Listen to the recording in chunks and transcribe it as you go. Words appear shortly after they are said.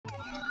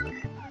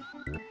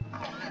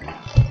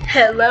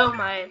Hello,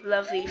 my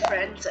lovely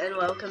friends, and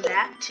welcome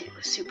back to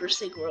Super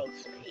SIG World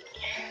 3.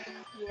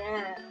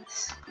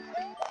 Yes.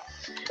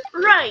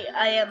 Right,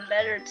 I am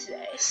better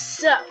today.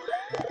 So,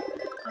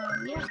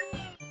 yeah.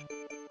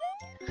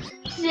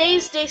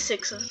 Today's day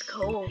 6 of the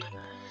cold,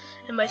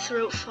 and my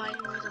throat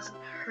finally doesn't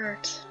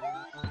hurt.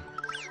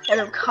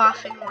 And I'm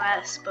coughing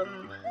less, but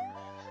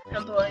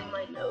I'm blowing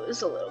my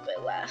nose a little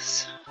bit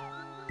less.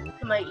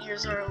 And my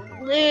ears are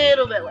a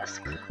little bit less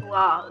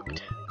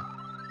clogged.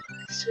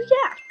 So,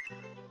 yeah.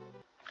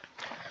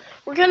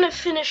 We're gonna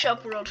finish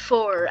up World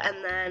 4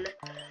 and then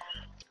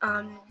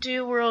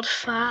do World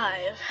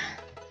 5.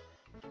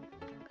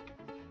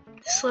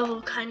 This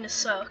level kinda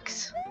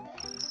sucks,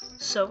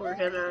 so we're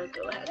gonna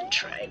go ahead and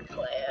try and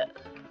play it.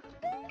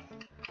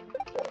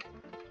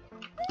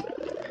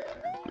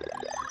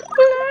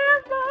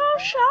 No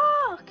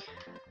shock!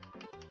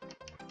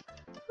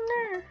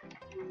 No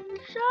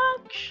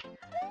shocks!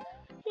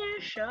 Yeah,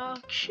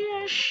 shocks,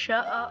 yeah,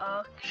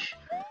 shocks.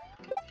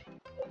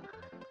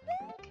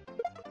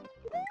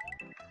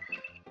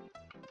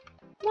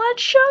 What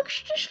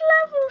shocks this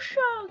level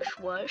shocks?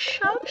 What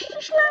shocks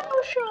this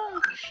level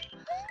shocks?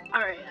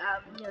 Alright,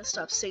 I'm gonna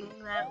stop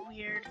singing that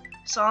weird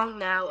song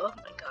now. Oh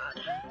my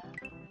god.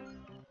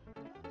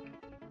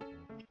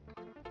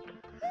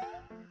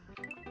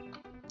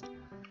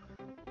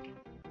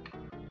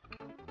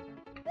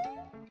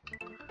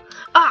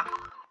 Ah!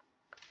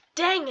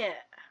 Dang it!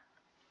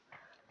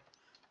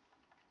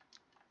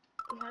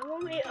 Why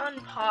won't we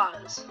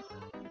unpause?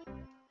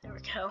 There we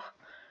go.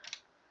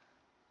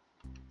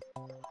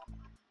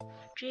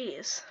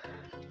 Jeez.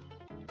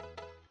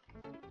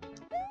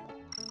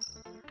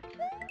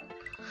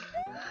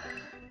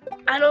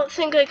 I don't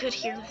think I could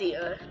hear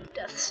the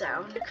death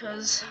sound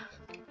because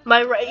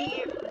my right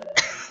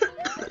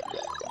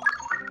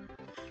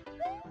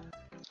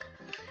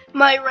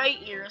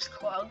ear is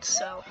clogged,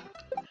 so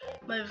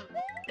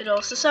it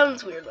also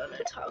sounds weird when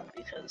I talk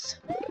because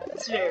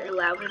it's very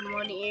loud in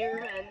one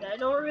ear and I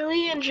don't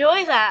really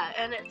enjoy that,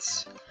 and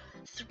it's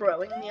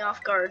throwing me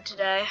off guard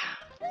today.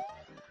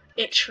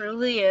 It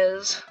truly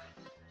is.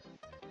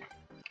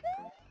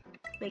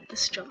 Make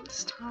this jump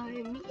this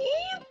time.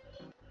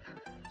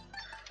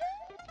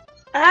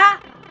 Ah!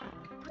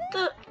 What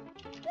the?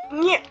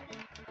 Yeah.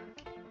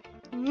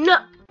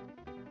 No.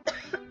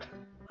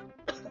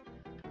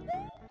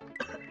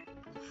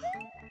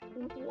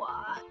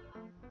 Why?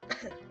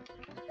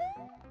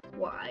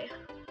 Why?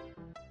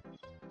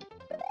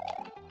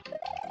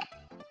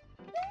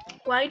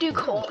 Why do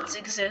colds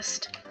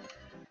exist?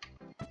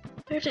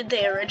 Where did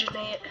they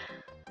originate?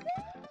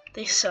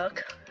 They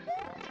suck.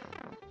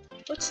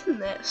 What's in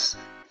this?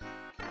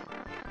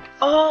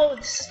 Oh,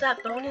 this is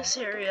that bonus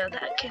area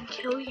that can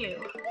kill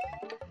you.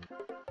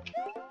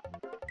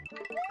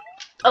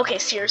 Okay,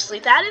 seriously,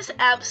 that is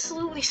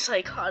absolutely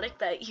psychotic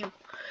that you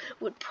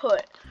would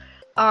put,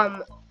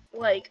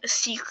 like, a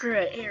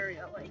secret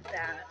area like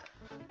that.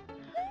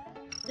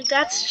 Like,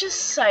 that's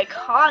just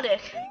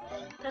psychotic.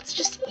 That's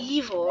just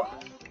evil.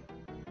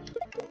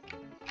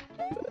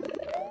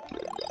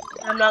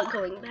 I'm not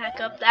going back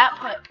up that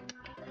pipe.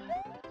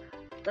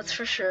 That's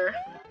for sure.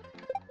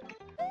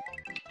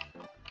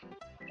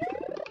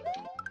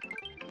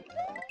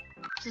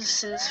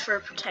 This is for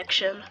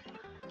protection.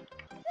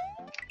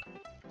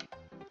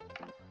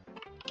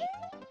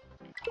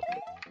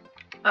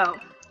 Oh,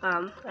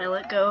 I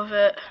let go of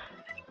it.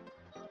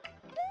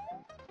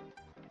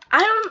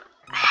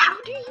 How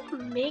do you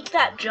make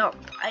that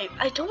jump?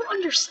 I don't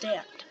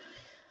understand.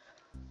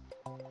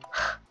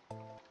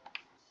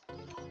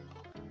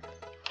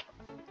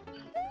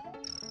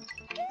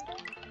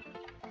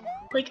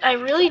 Like, I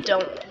really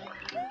don't.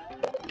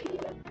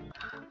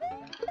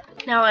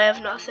 Now I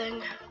have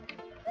nothing.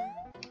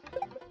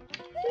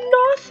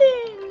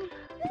 Nothing!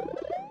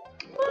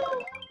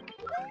 Whoa.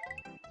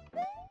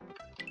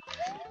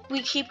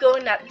 We keep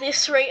going at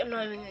this rate, I'm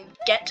not even gonna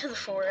get to the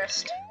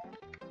forest.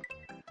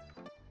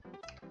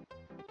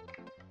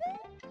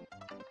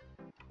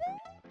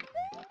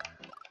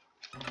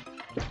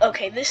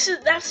 Okay,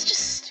 that's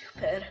just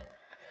stupid.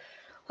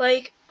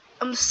 Like,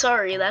 I'm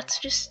sorry, that's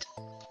just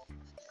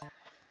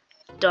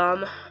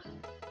dumb.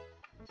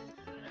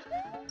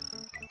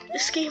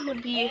 This game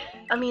would be,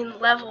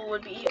 level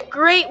would be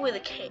great with a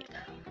cape.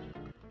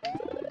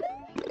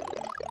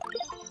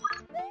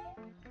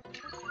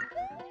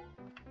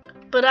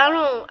 But I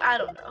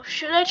don't know.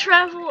 Should I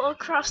travel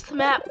across the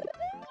map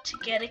to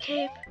get a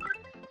cape?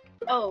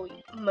 Oh,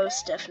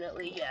 most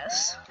definitely,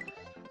 yes.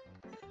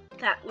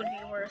 That would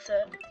be worth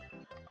it.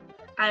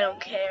 I don't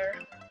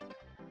care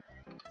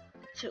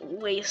if it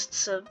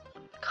wastes a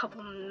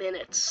couple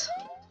minutes,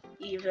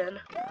 even.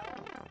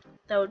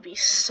 That would be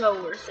so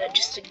worth it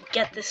just to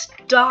get this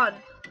done.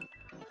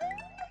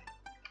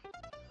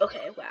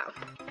 Okay, wow.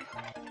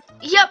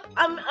 Yep,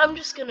 I'm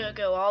just gonna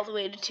go all the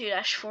way to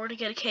 2-4 to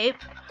get a cape.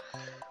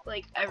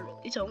 Like, I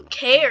really don't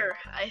care.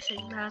 I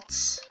think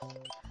that's...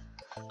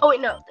 Oh wait,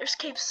 no, there's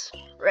capes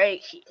right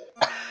here.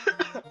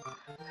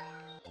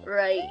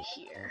 Right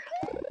here.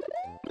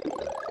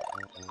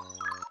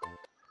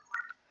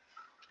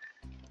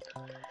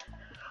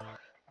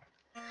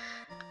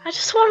 I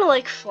just want to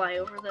like fly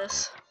over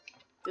this.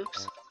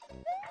 Oops.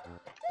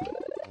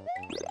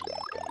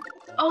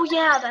 Oh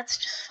yeah, that's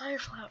just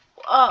Firefly.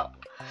 Oh.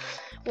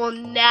 Well,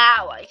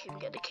 now I can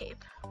get a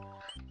cape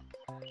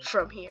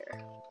from here.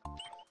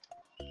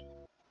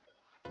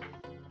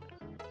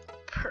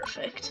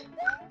 Perfect.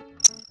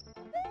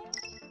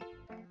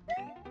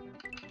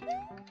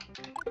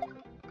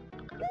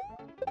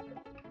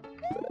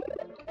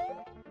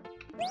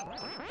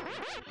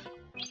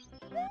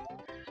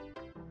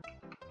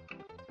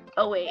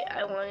 Oh wait,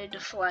 I wanted to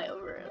fly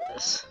over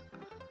this.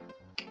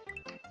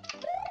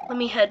 Let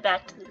me head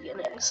back to the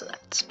beginning so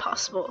that's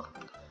possible.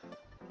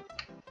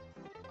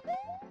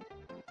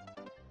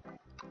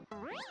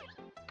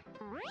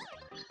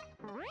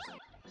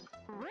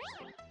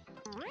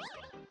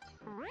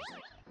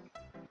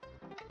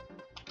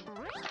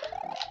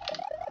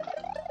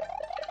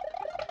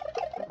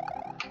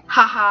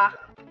 Haha.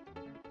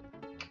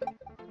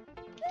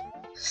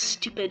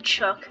 Stupid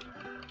Chuck.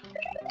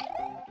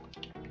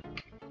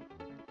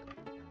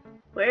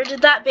 Where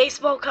did that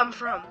baseball come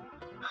from?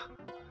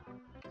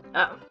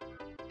 Oh.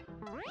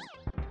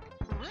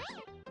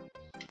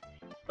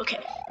 Okay.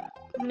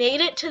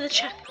 Made it to the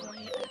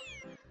checkpoint.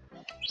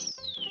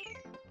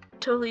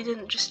 Totally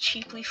didn't just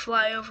cheaply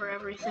fly over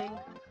everything.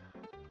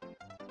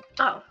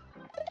 Oh.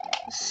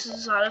 This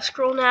is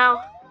auto-scroll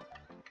now.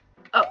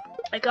 Oh,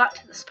 I got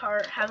to this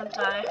part, haven't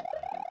I?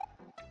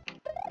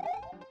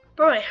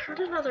 Bro, I heard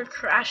another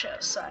crash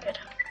outside.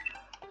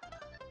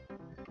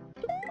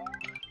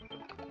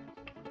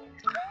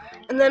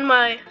 And then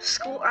my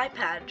school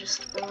iPad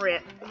just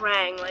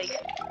rang like...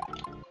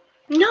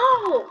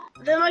 No!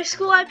 Then my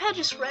school iPad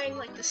just rang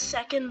like the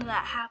second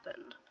that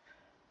happened.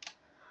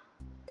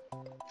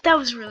 That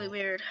was really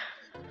weird.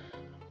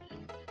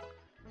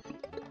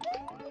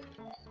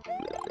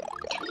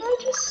 Can I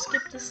just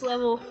skip this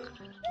level?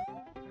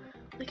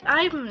 Like,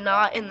 I'm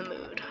not in the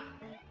mood.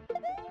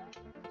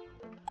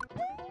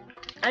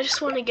 I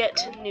just want to get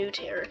to new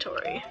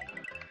territory.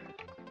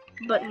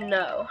 But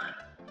no.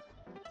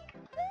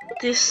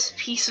 This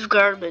piece of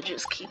garbage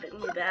is keeping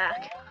me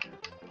back.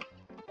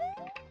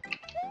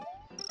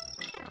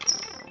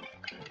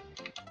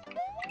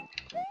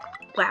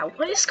 Wow,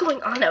 what is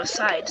going on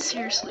outside?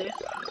 Seriously.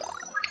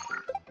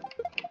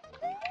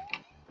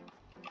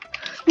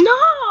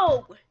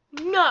 No!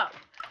 No!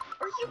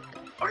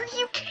 Are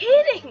you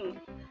kidding?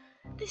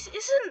 This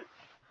isn't...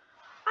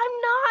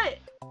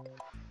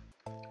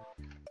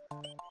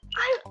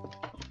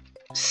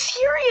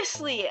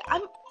 Seriously,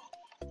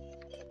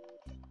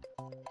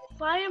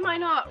 why am I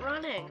not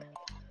running?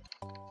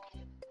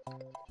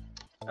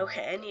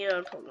 Okay, I need to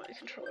unplug my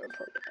controller and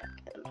plug it back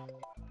in.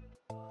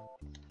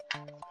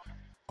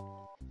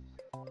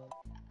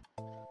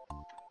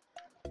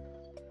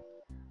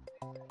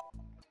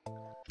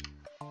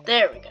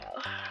 There we go.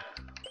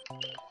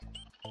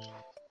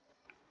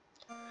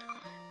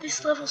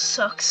 This level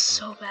sucks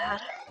so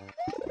bad.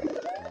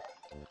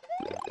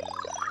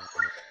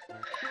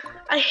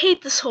 I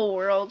hate this whole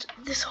world.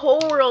 This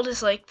whole world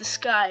is like the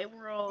sky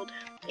world.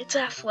 It's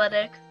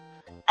athletic.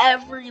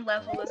 Every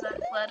level is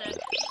athletic.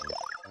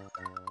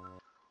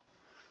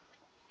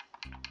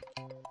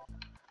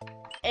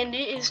 And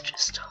it is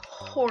just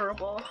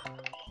horrible.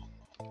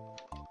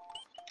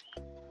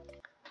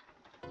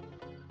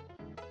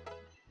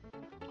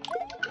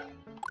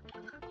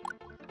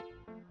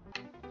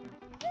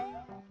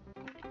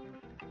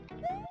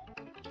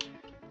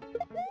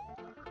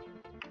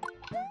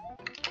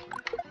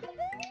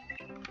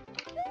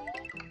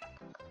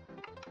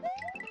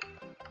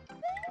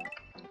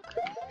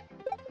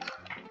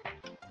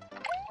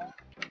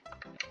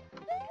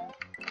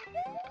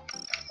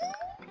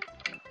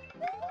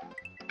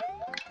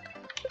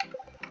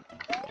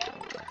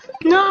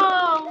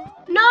 No!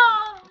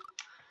 No!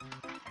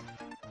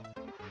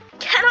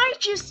 Can I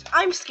just...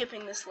 I'm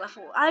skipping this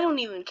level. I don't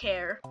even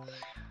care.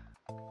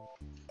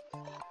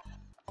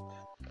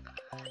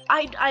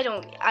 I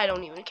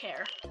don't even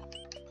care.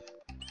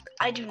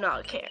 I do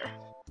not care.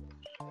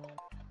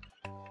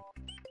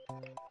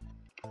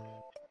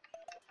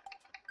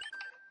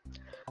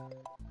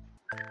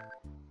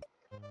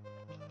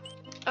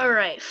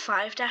 Alright,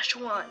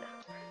 5-1.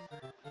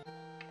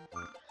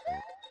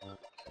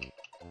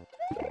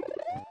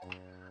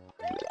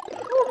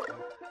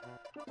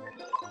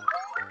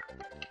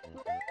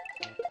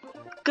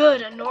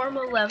 Good, a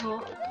normal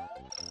level.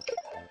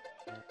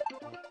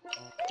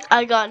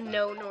 I got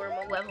no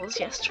normal levels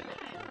yesterday.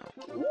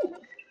 Ooh.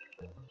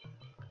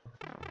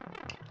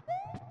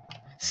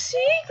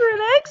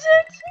 Secret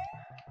exit?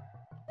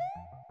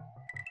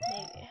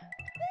 Maybe.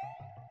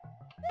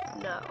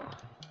 No.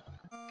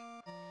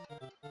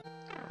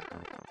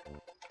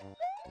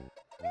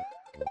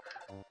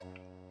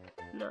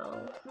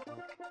 No.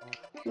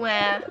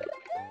 Where?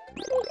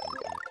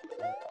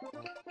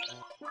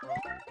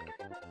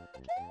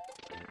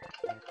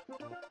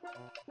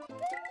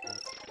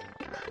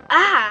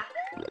 Ah!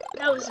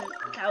 That was,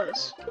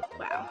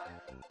 wow.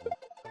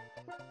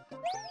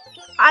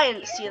 I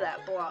didn't see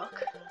that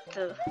block,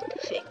 the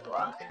fake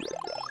block.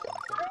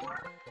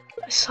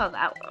 I saw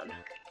that one.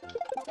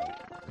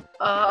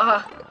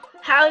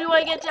 How do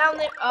I get down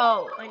there?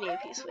 Oh, I need a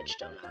P-switch,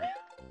 don't I?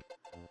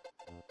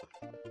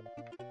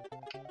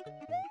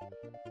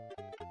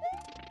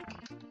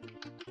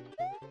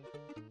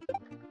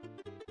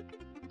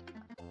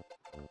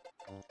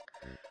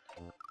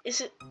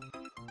 Is it?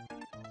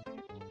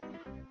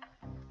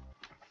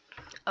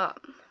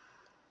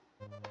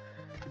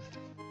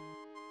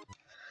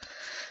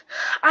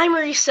 I'm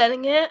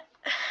resetting it.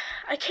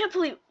 I can't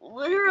believe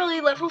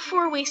literally level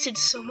 4 wasted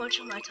so much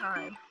of my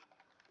time.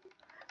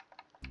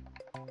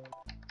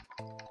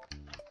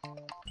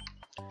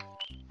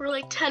 We're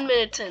like 10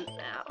 minutes in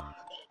now.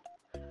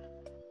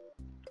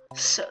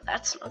 So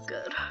that's not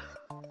good.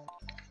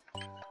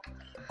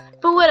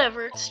 But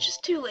whatever, it's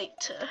just too late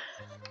to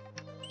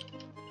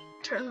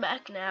turn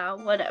back now.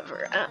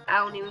 Whatever, I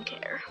don't even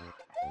care.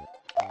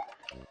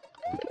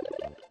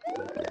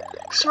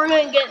 So we're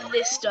gonna get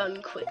this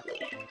done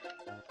quickly.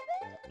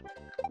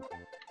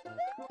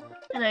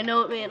 And I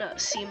know it may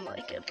not seem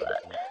like it,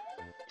 but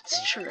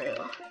it's true.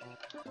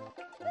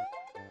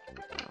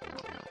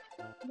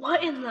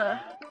 What in the...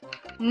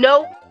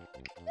 Nope.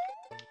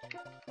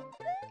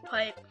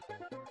 Pipe.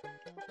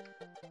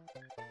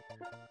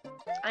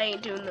 I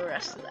ain't doing the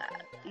rest of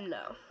that.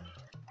 No.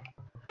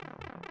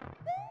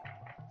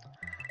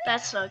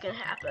 That's not gonna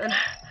happen.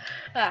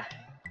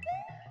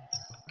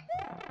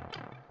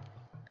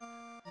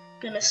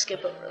 Gonna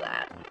skip over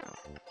that.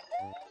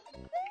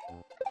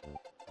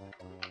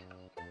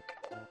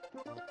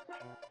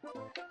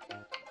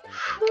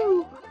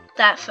 Whew.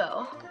 That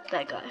fell.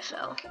 That guy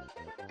fell.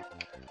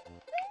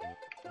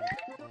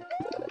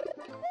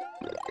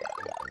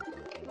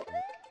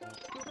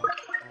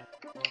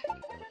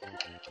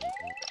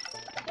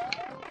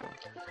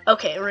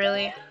 Okay,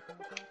 really?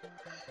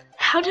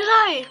 How did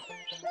I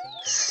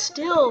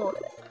still...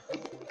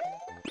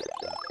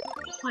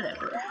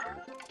 Whatever.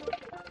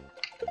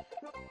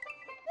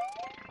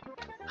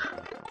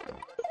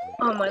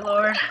 Oh my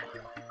lord.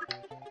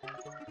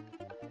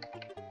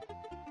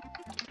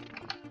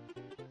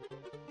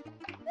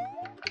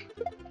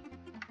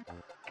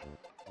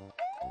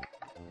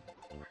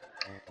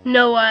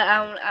 No,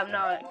 I'm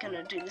not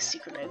gonna do the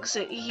secret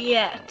exit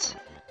yet.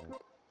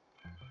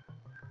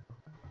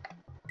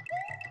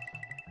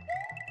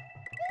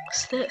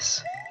 What's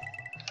this?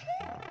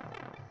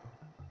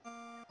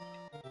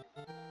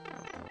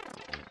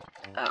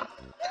 Oh.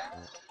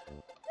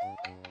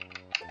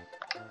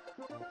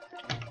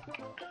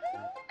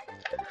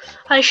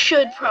 I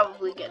should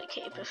probably get a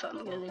cape if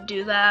I'm gonna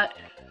do that.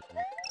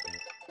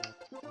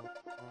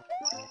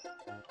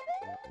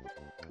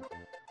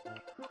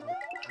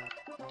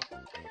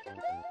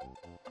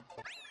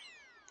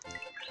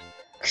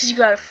 Because you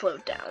gotta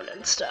float down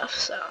and stuff,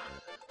 so.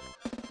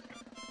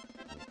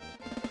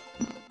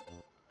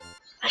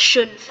 I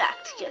should, in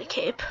fact, get a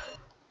cape.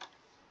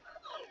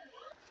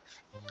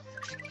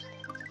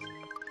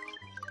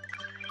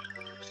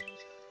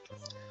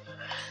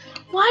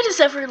 Why does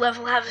every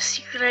level have a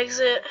secret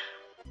exit?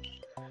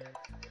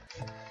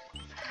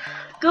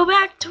 Go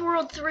back to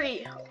World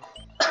 3.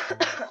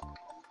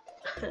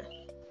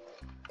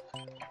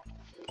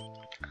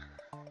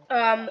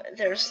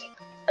 There's,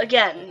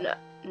 again,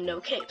 no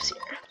capes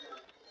here.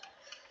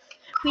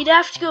 We'd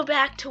have to go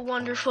back to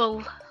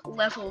wonderful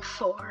level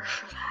 4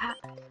 for that.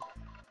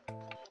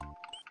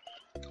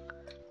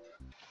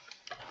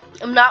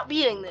 I'm not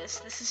beating this.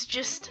 This is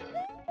just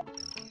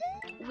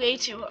way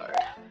too hard.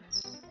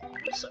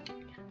 So,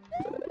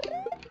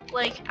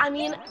 like, I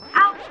mean,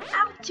 I'll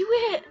do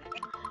it.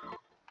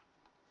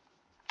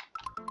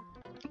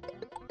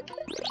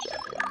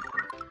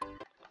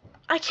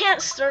 I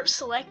can't start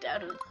select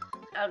out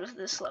of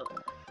this level.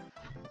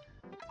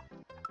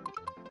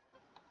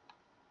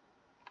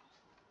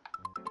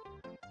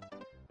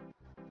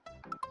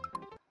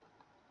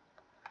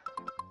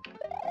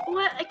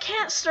 What? I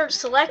can't start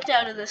select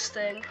out of this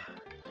thing.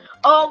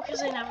 Oh,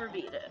 because I never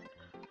beat it.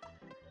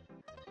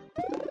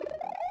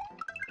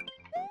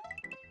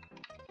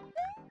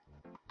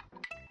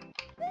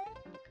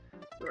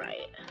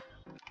 Right.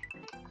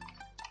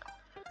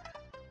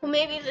 Well,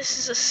 maybe this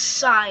is a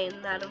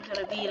sign that I'm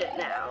gonna beat it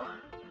now.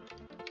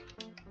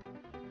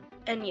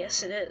 And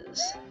yes, it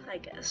is, I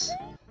guess.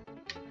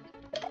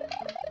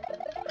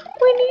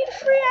 We need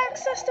free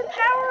access to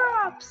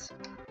power-ups!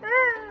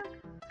 Ah.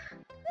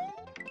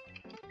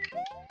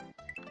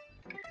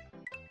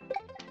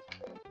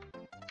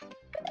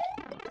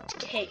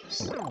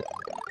 Capes.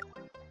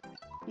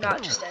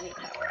 Not just any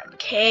power-up.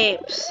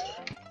 Capes.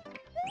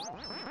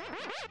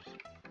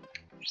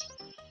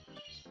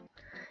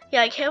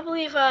 Yeah, I can't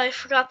believe I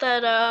forgot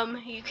that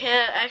you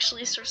can't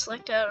actually start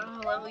select out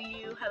on a level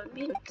you haven't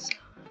beaten. So.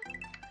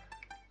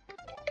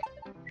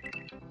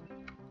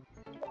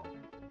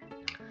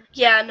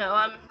 Yeah, no,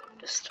 I'm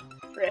just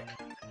rip.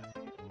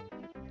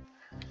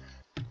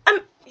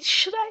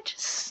 Should I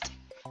just?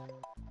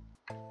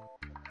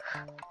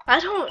 I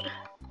don't.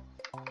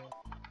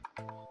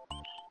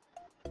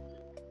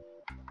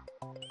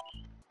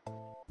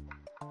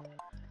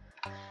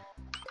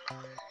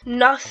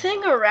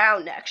 Nothing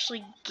around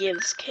actually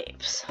gives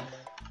capes.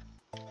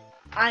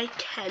 I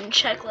can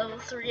check level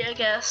 3, I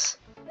guess.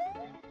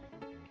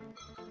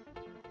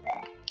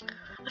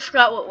 I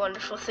forgot what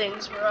wonderful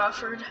things were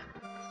offered.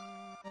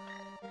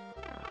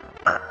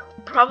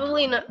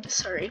 Probably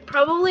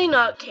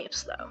not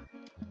capes though.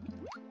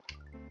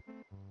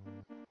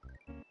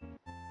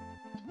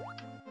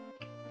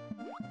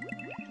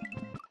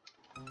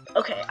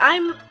 Okay,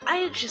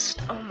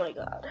 oh my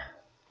god.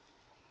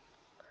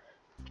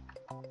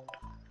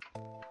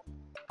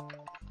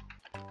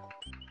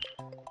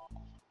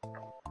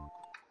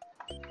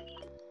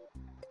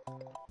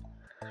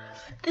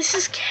 This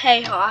is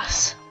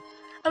chaos.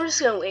 I'm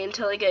just gonna wait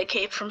until I get a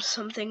cape from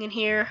something in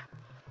here.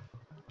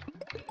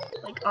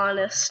 Like,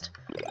 honest.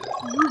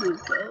 Ooh,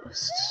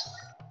 ghosts.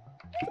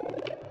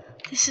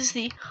 This is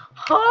the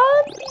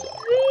haunted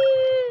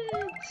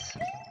woods.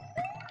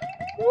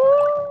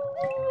 Woo!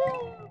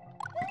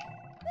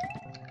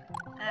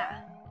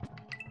 Ah.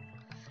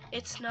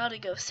 It's not a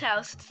ghost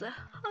house, it's the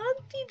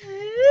haunted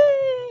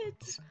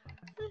woods.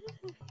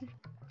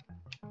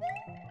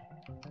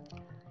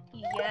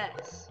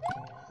 Yes.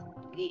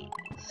 These.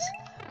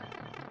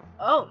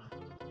 Oh.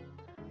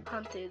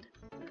 Haunted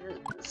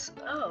woods.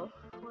 Oh.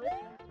 What?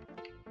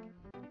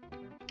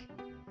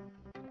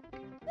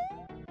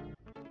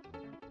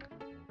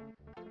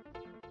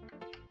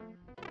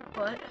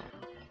 What?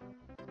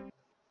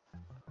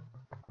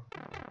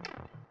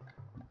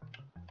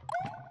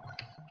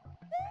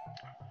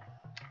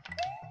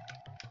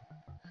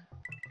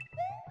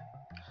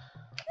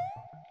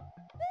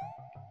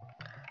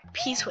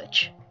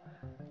 P-switch.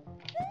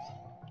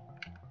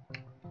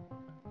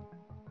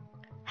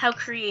 How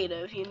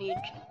creative. You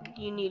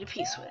need a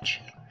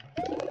P-switch.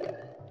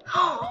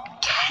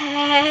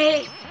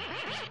 Okay.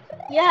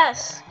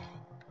 Yes.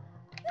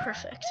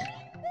 Perfect.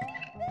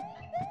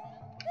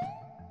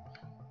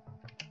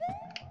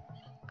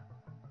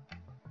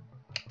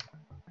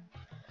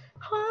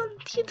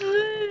 Haunted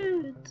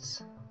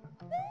woods.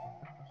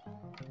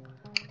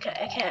 Okay,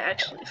 I can't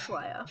actually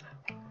fly up.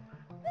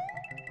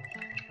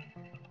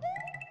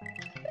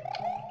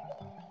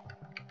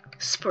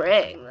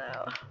 Spraying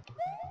though.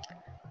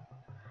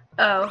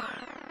 Oh.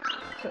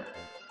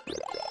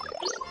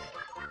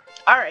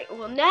 Alright,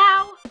 well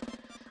now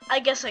I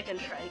guess I can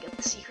try to get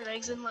the secret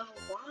eggs in level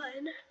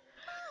 1.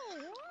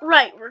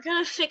 Right, we're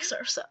gonna fix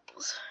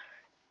ourselves.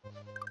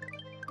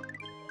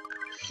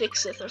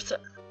 Fixeth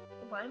ourselves.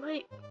 Why am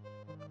I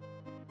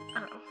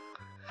don't know.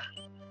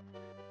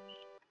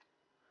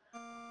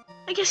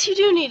 I guess you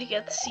do need to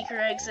get the secret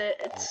exit.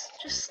 It's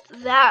just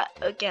that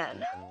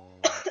again.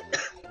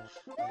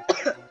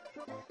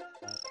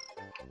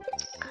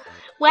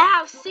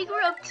 Wow, SIG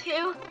World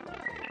 2.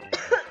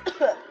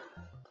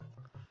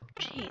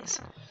 Jeez.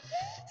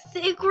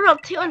 SIG World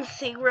 2 and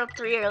SIG World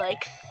 3 are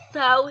like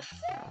so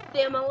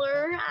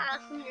similar.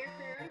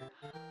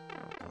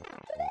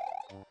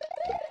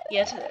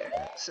 Yet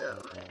they're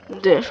so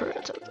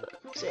different at the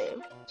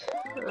same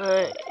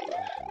time.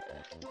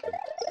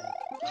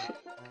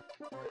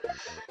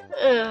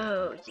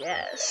 Oh,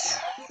 yes.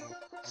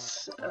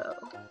 So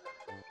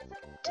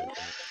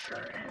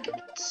different.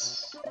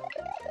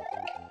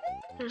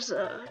 There's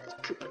a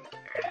Koopa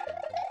there.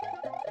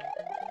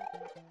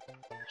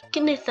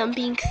 Goodness, I'm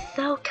being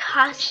so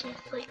cautious.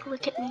 Like,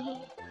 look at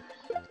me.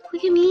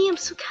 Look at me, I'm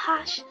so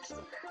cautious.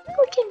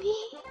 Look at me.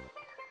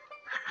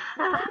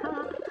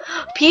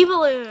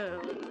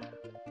 P-balloon.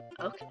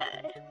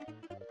 Okay.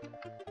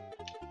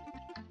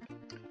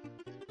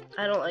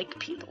 I don't like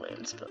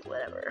P-balloons, but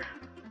whatever.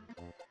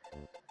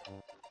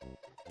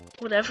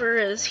 Whatever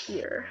is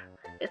here.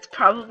 It's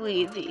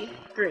probably the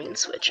green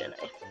switch, and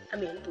I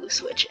mean blue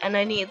switch, and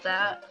I need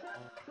that.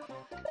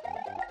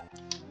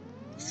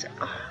 So,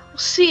 we'll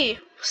see.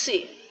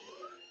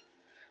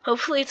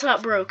 Hopefully it's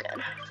not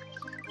broken.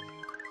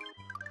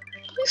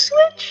 Blue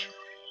switch?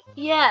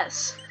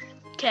 Yes.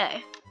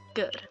 Okay,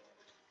 good.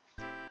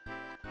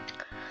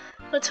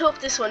 Let's hope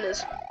this one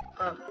is,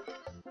 oh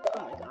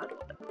my god.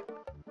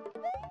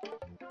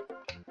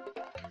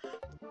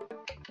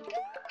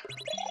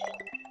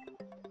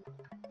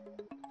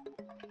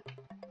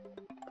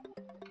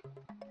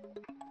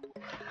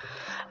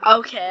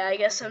 Okay, I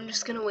guess I'm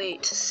just gonna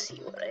wait to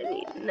see what I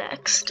need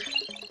next.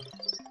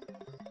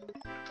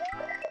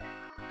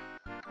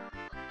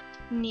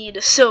 Need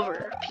a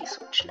silver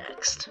P-switch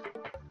next.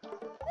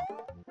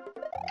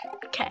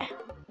 Okay.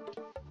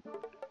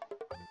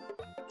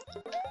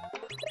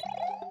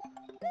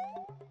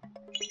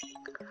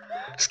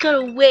 Just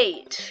gotta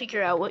wait to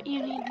figure out what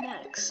you need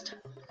next.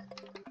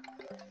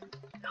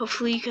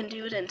 Hopefully you can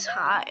do it in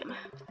time.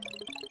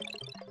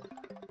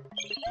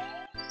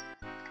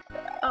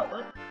 Oh,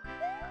 what?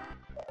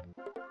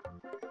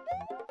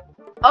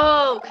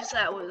 Oh, because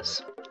that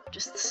was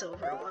just the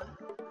silver one.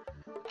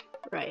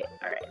 Right,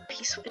 alright,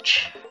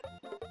 P-switch.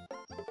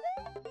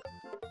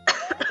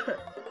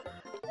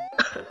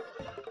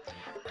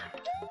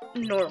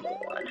 Normal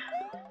one.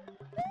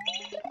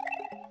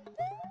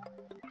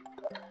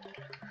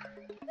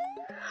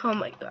 Oh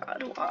my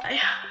god,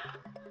 why?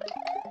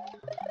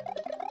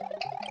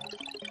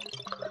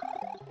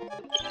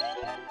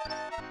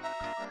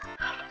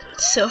 Oh my god,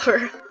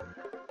 silver.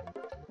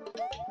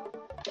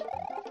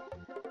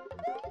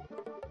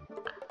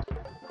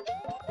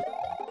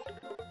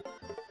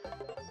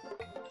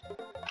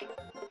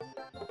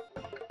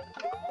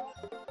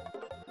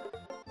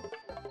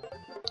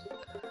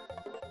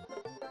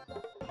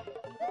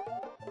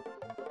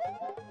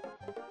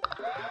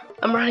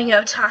 I'm running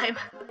out of time.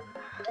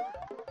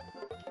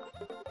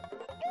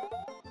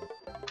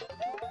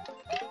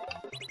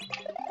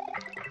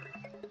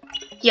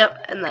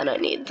 Yep, and then I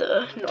need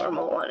the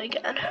normal one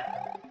again.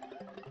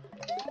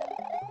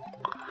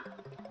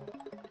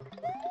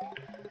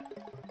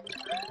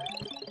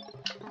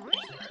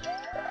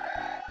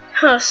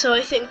 Huh, so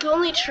I think the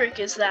only trick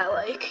is that,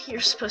 like, you're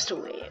supposed to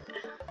wait.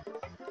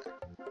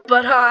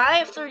 But, I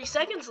have 30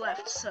 seconds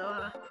left,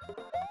 so,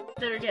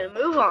 better get a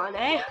move on,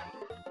 eh?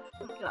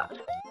 Oh, God.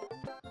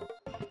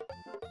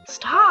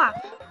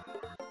 Stop!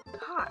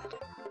 God.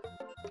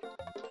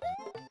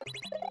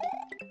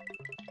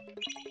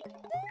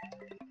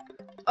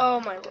 Oh,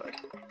 my lord.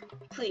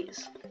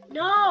 Please.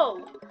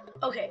 No!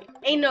 Okay,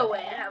 ain't no way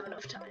I have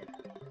enough time.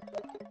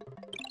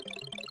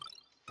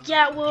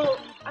 Yeah, well,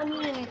 I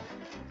mean,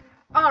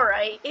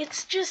 alright,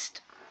 it's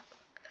just,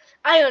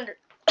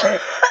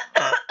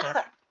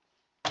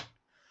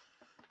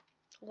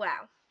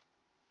 wow.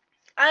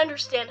 I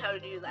understand how to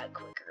do that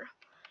quicker.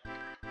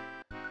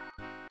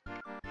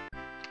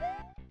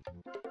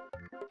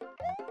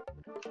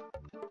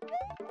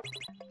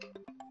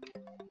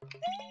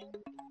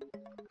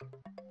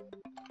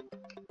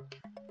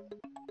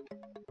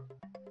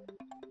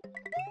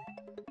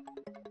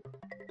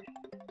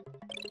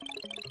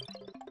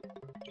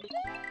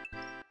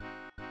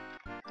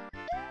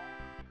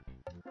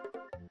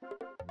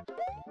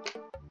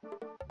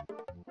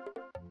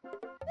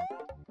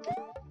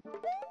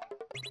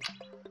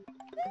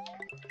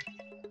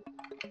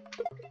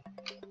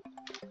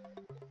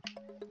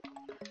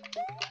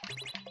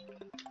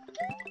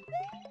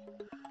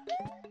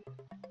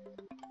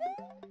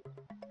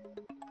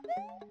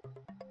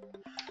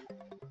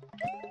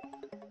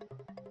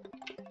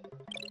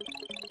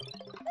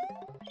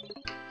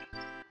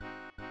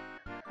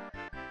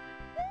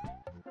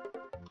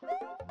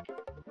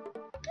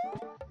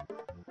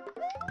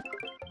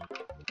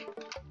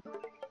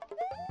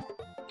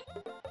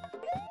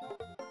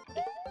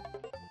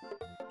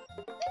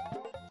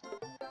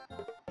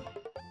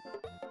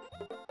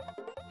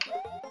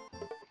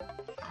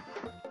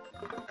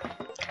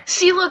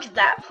 See, look at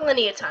that.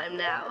 Plenty of time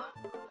now.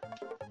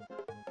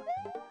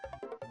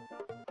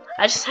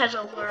 I just had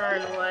to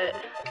learn what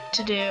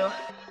to do.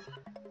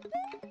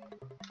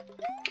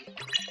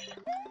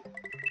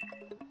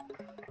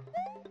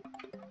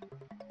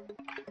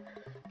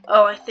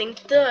 Oh, I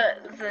think the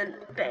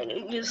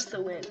banging is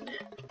the wind.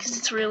 Because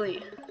it's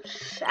really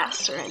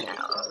fast right now.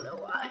 I don't know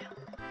why.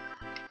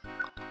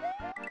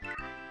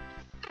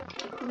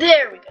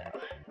 There we go.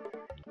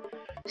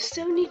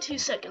 72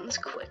 seconds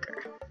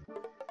quicker.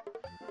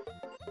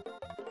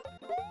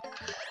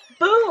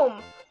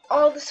 Boom!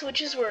 All the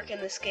switches work in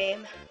this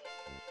game.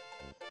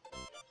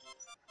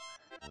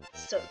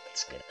 So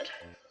that's good.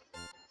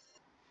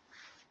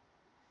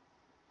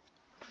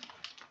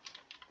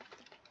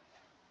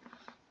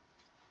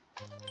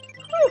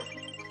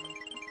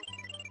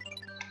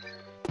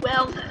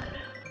 Well then,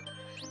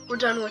 we're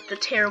done with the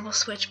terrible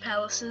switch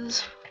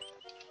palaces.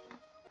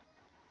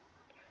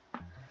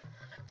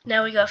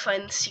 Now we gotta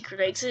find the secret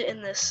exit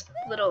in this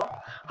little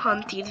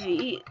haunted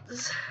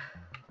vase.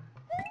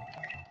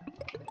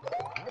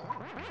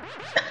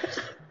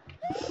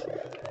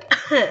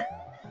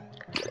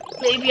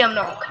 Maybe I'm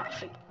not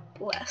coughing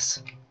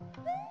less.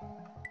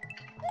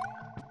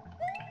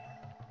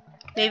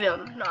 Maybe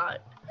I'm not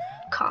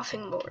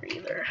coughing more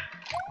either.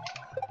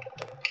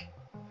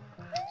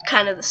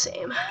 Kind of the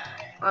same,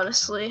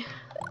 honestly.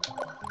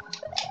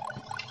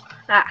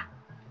 Ah.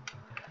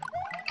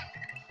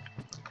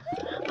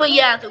 But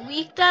yeah, the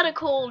week that a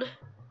cold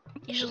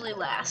usually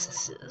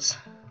lasts is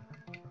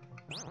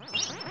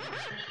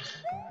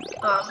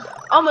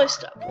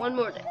almost up. One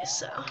more day,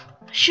 so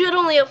I should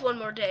only have one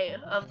more day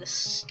of this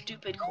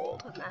stupid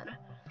cold, and then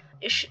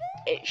it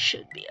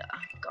should be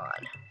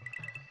gone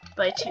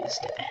by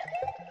Tuesday,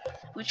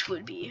 which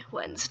would be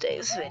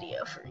Wednesday's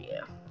video for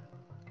you.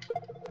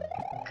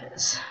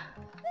 Because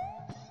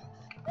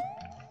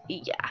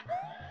yeah,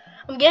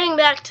 I'm getting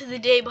back to the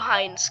day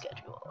behind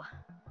schedule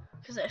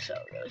because I felt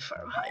really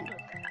far behind with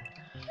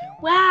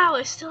that. Wow,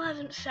 I still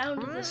haven't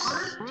found this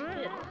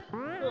stupid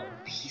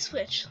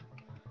P-switch.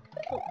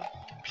 Oh,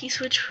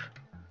 P-switch.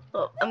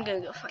 Well, I'm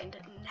gonna go find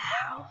it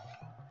now.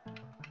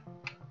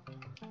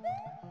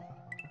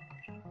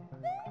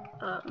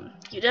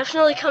 You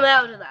definitely come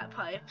out of that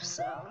pipe,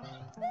 so.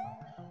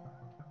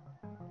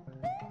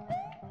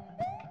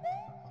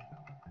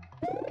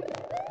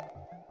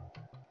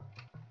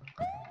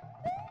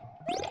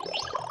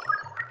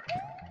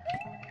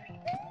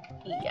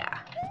 Yeah.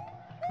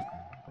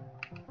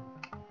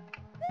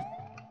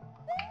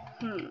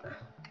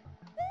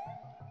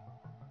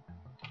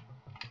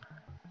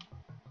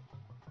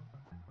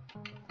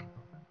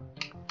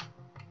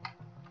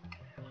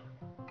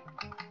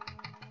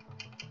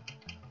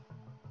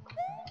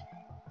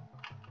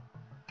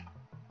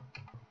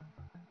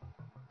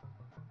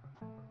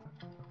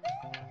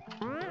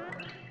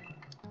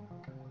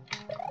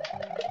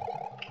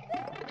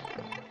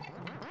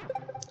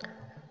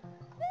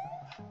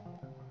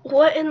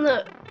 What in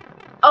the...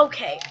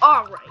 Okay,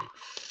 alright.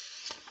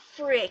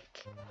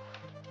 Frick.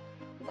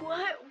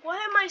 What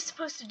am I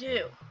supposed to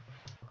do?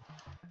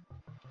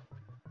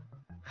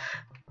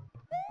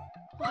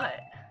 What?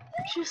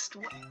 Just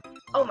what?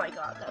 Oh my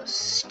god, that was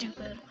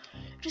stupid.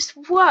 Just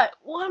what?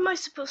 What am I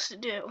supposed to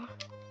do?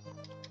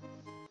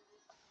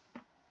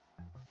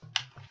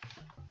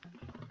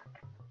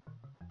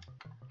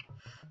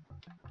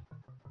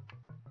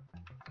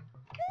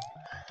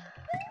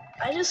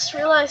 I just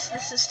realized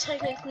this is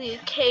technically a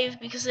cave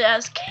because it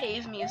has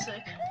cave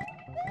music.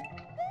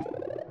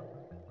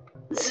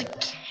 This is a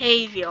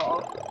cave,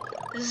 y'all.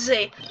 This is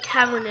a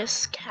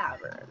cavernous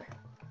cavern.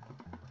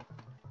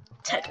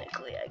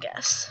 Technically, I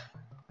guess.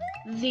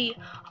 The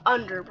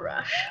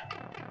underbrush.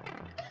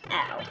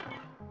 Ow.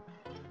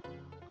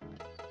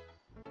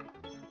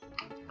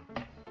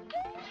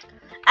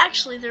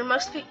 Actually, there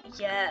must be...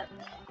 Yeah.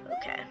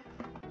 Okay.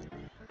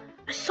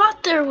 I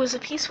thought there was a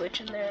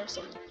P-switch in there or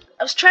something.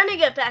 I was trying to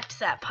get back to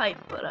that pipe,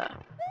 but, I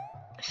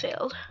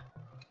failed.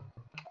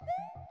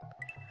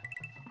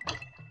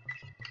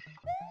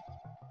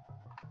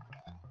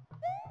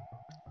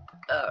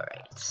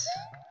 Alright.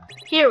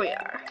 Here we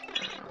are.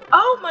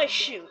 Oh, my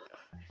shoot!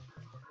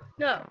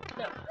 No.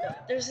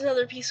 There's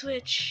another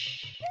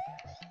P-switch.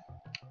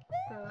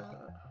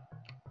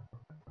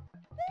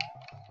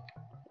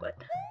 What?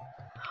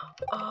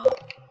 Oh.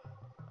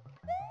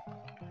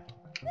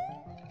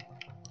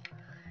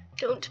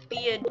 Don't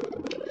be a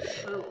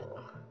fool.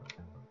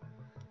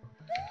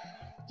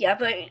 Yeah,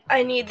 but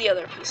I need the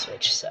other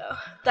P-switch, so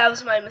that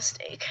was my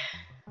mistake.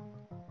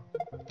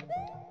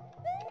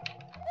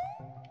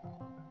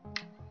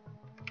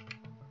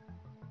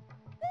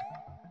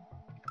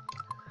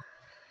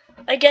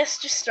 I guess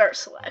just start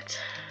select.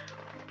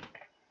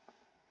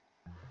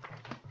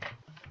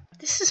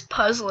 This is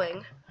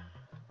puzzling.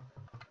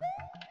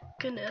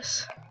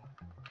 Goodness.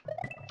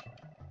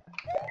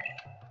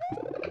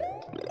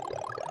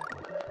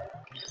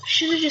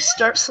 Should have just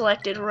start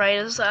selected right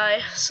as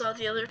I saw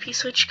the other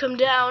P-switch come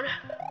down.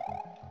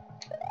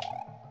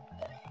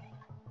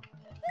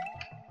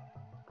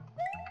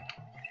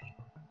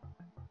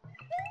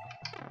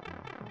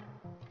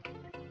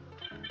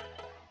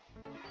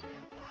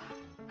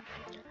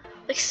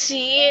 Like,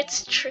 see,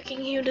 it's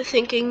tricking you to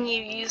thinking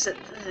you use it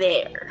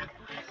there.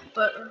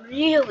 But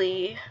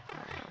really,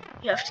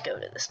 you have to go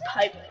to this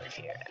pipe over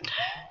here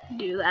and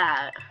do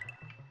that.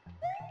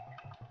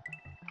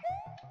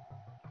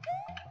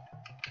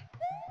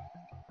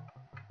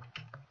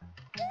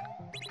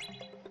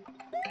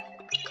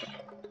 Okay,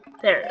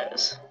 there it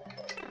is.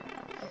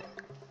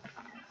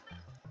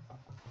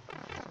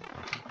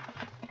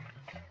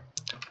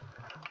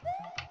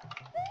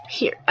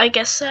 Here, I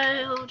guess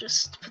I'll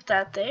just put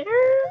that there.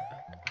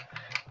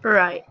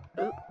 Right.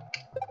 Oop.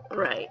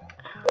 Right.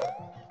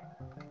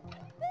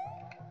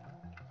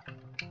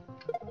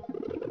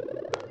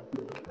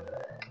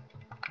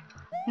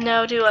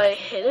 Now do I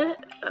hit it?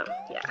 Oh,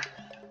 yeah.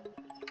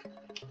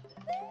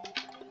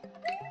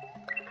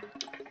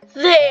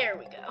 There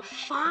we go.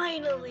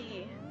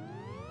 Finally!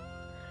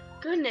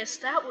 Goodness,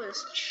 that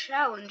was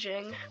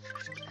challenging.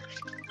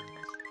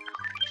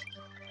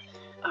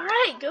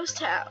 Alright, ghost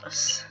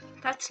house.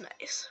 That's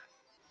nice.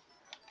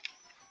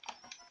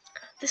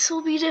 This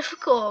will be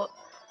difficult.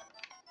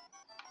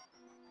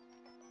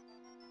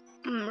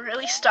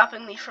 Really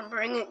stopping me from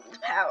bringing the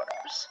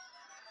powers.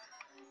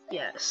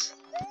 Yes.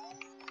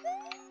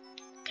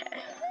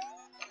 Okay.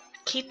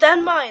 Keep that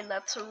in mind,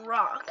 that's a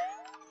rock.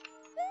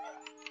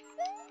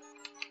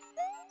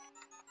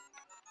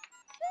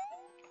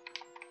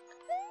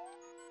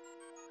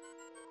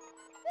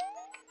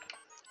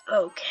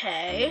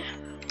 Okay.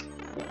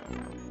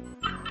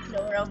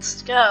 Nowhere else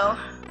to go.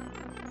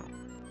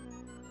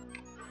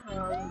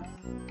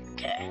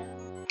 Okay.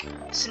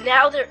 So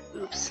now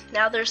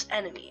now there's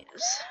enemies.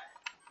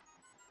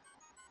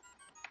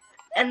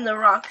 And the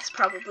rock is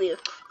probably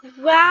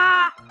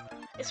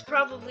it's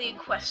probably a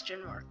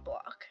question mark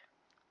block.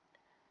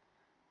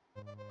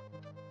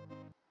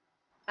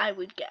 I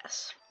would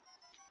guess.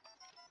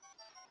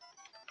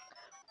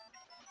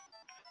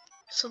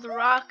 So the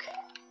rock,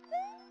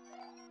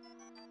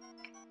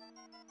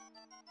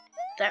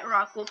 that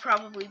rock will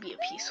probably be a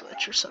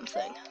P-switch or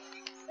something.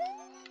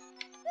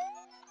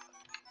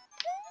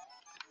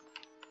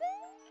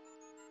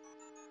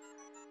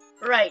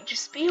 Right,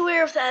 just be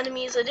aware of the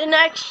enemies. I didn't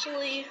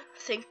actually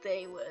think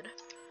they would.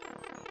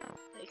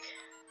 Like,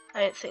 I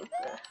didn't think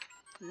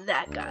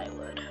that guy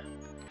would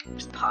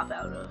just pop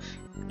out of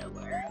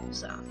nowhere,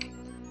 so.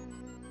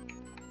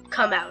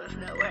 Come out of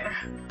nowhere,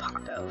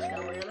 pop out of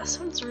nowhere. That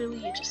sounds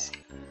really it's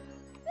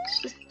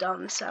just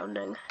dumb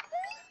sounding.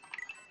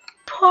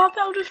 Pop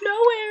out of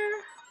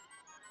nowhere!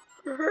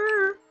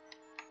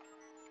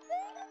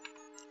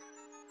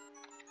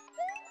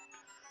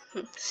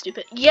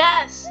 Stupid.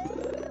 Yes!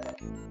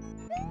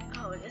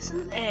 Oh, it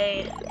isn't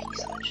a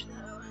P-switch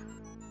though.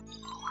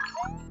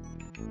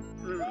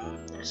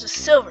 There's a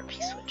silver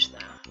P-switch though.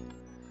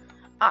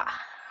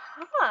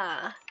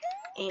 Aha!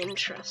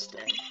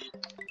 Interesting.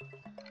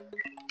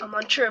 A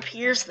muncher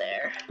appears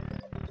there.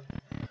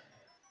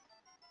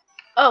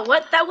 Oh,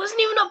 what? That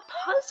wasn't even a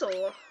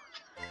puzzle.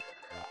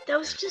 That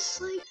was just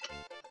like...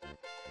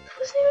 That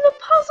wasn't even a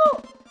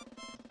puzzle.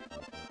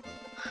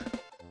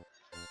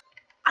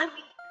 I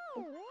mean,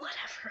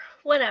 whatever.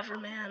 Whatever,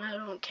 man. I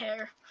don't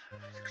care.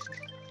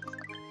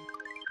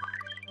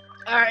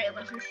 Alright,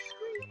 level 3.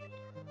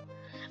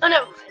 Oh,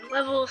 never mind.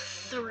 Level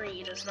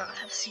 3 does not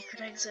have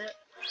secret exit.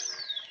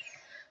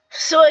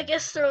 So I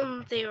guess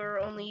they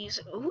were only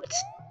using... Ooh,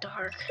 it's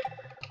dark.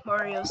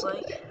 Mario's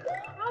like,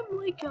 I'm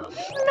like a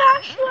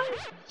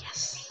flashlight.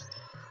 Yes.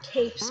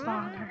 Cave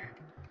spawner.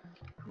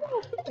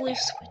 Ooh, blue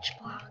switch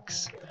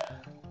blocks.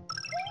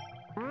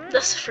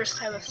 That's the first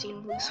time I've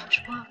seen blue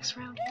switch blocks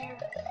around here.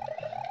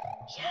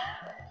 Yeah.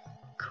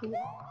 Cool.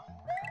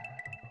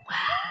 Wow.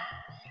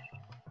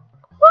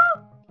 Woo!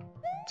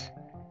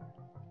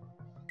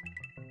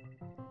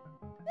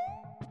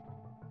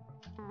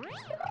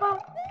 Oh.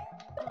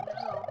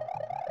 No.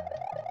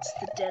 It's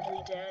the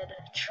Deadly Dead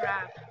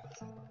trap.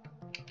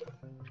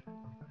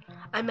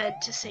 I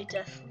meant to say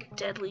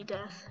Deadly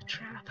Death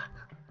trap.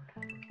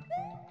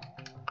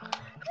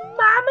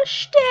 My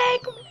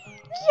mistake.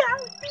 Yeah,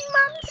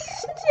 my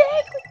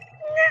mistake.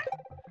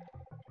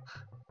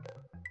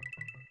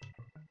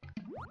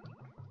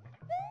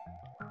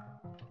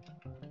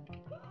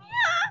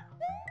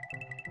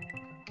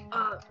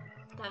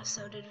 That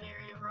sounded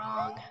very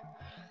wrong.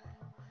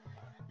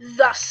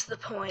 Thus the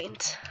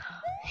point.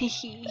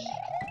 Hehe.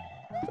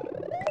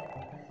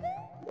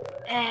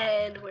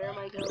 And where am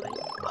I going?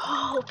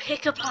 Oh,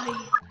 pick a pipe.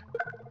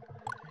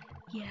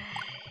 Yay.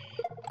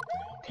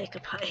 Pick a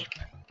pipe.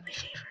 My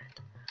favorite.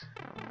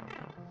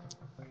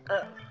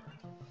 Oh.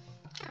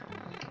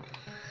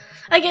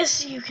 I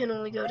guess you can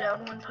only go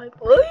down one pipe.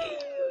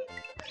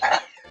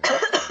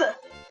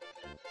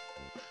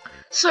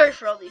 Sorry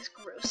for all these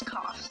gross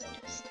coughs.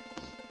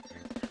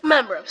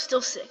 Remember, I'm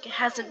still sick. It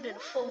hasn't been a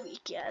full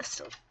week yet,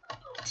 so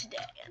today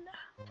and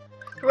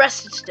the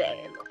rest of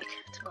today and like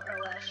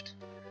tomorrow left.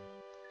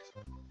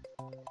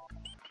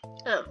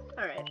 Oh,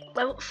 alright.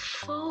 Level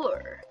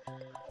 4.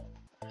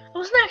 I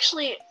wasn't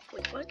actually...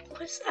 Wait,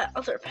 what's that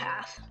other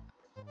path?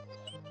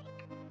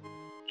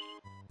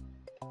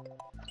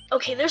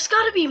 Okay, there's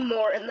gotta be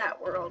more in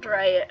that world,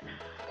 right?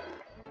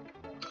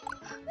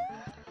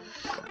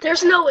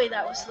 There's no way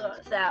that was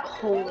that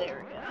whole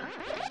area.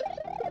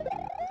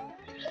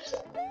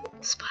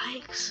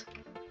 Spikes.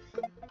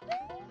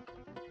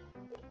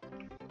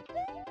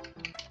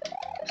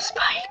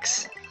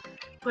 Spikes.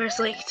 Where's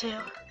Lake 2?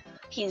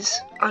 He's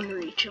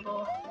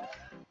unreachable.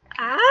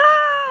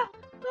 Ah!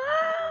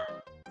 Ah!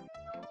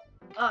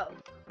 Oh,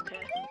 okay.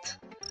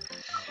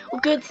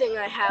 Well, good thing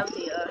I have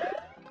the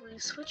blue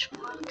switch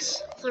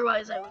blocks.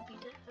 Otherwise, I would be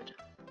dead.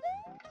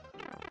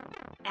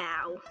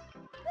 Ow.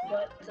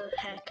 What the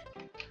heck?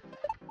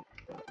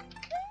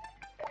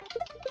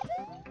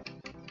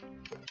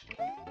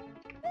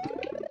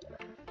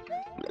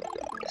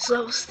 This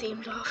level's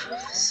themed off of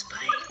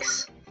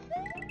spikes.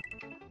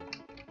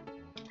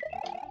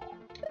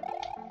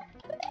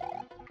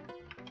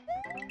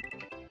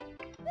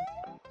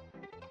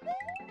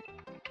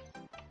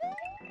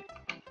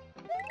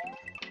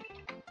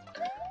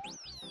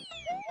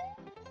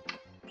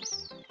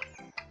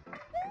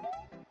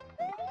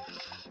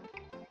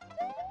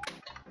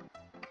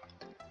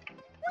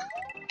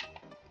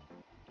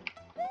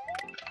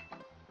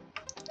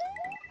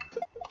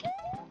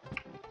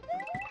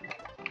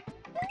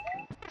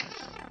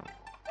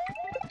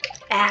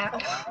 Ow.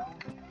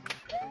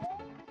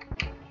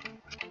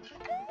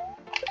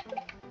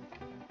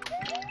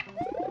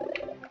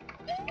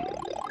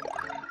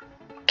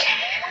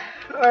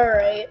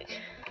 Alright.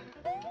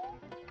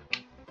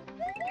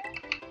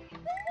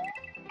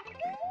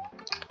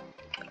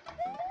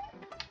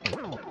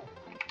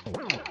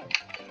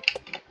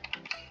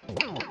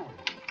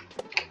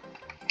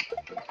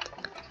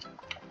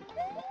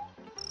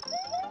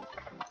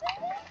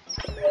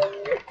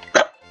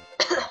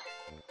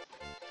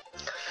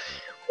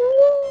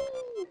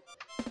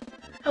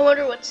 I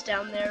wonder what's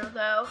down there,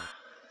 though.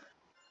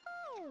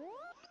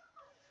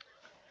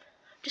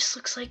 Just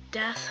looks like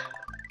death.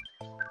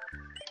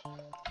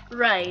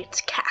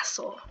 Right,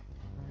 castle.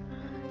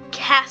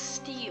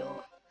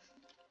 Castile.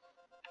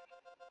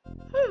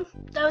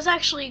 That was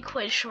actually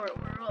quite a short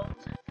world.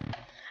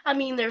 I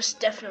mean, there's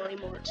definitely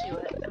more to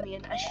it. I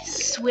mean, I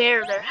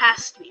swear there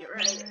has to be,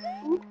 right?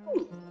 Ooh.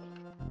 Ooh.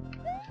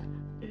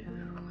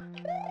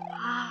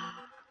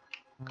 Ah.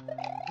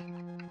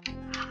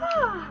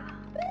 Ah.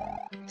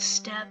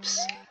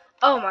 Steps.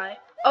 Oh my.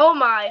 Oh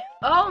my.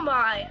 Oh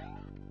my.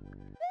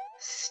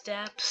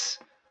 Steps.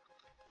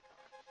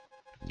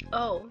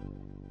 Oh.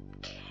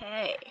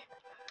 Okay.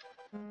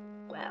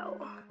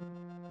 Well.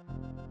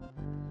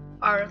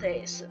 Are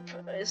they? Is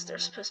there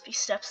supposed to be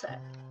steps that?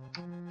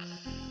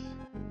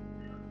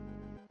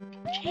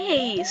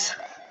 Jeez.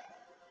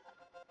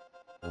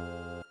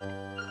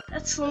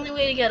 That's the only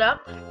way to get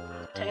up.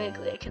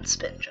 Technically, I can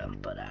spin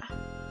jump, but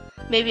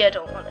maybe I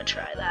don't want to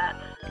try that.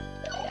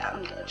 Yeah,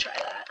 I'm gonna try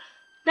that.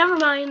 Never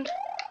mind.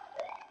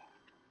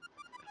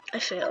 I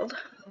failed.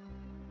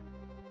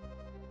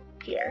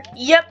 Here.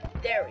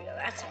 Yep, there we go.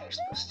 That's how you're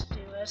supposed to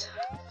do it.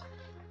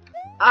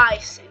 I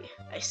see.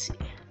 I see.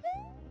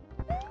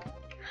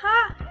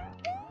 Ha!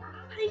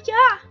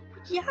 Yeah!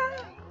 Yeah!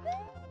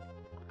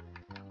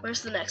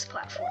 Where's the next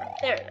platform?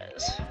 There it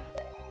is.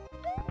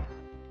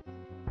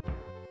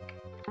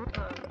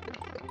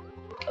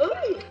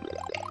 Oh!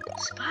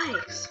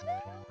 Spikes.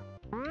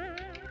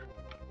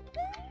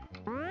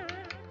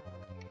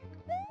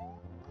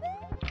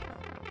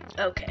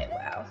 Okay,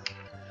 wow.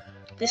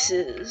 This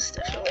is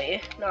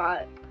definitely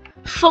not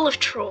full of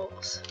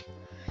trolls.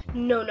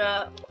 No,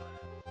 no.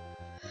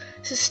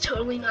 This is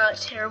totally not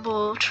a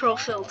terrible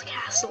troll-filled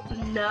castle.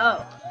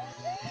 No.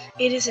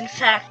 It is in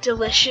fact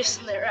delicious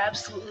and there are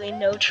absolutely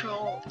no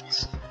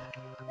trolls.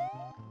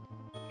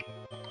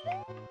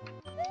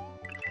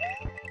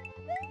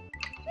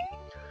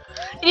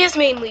 It is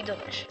mainly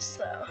delicious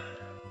though.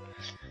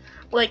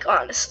 Like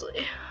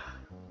honestly.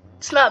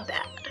 It's not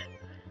bad.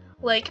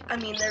 Like, I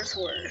mean there's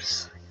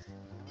worse.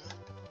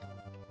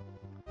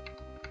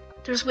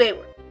 There's way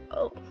worse.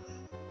 Oh.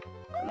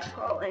 I'm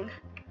falling.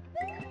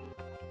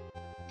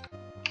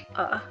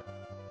 Oh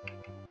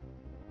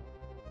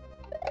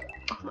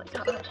my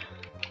god.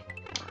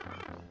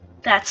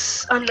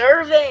 That's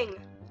unnerving!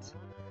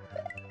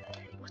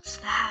 What's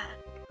that?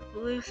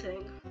 Blue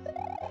thing.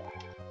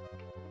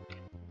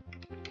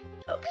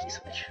 Oh, key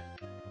switch.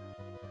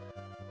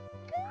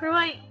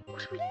 What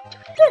do we do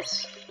with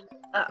this?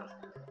 Oh.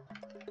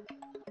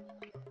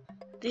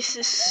 This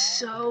is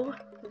so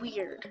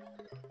weird.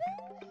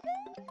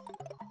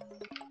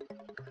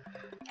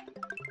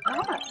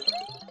 Ah.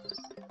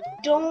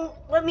 Don't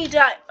let me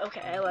die.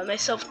 Okay, I let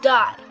myself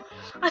die.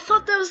 I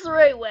thought that was the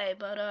right way,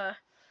 but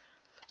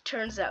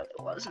turns out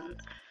it wasn't.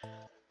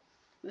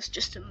 It was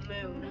just a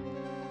moon.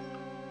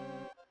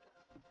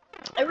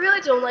 I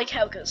really don't like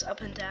how it goes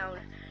up and down.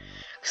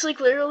 Cause like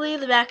literally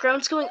the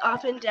background's going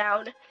up and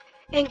down,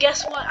 and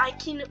guess what? I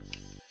can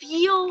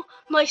feel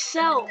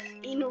myself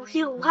in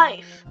real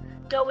life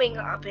going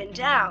up and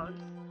down.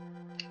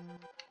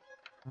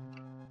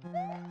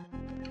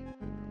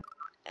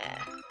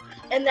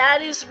 And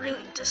that is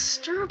really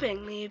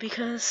disturbing me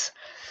because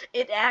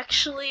it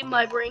actually,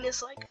 my brain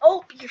is like,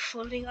 oh, you're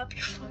floating up,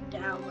 you're floating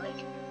down.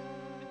 Like,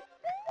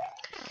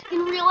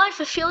 in real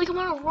life, I feel like I'm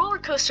on a roller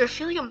coaster. I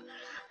feel like I'm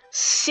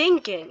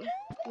sinking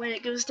when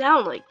it goes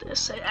down like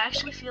this. I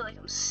actually feel like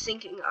I'm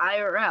sinking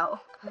IRL.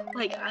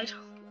 Like,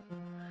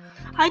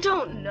 I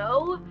don't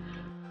know.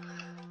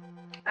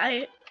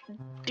 I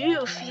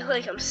do feel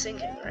like I'm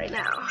sinking right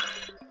now.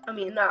 I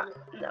mean, no.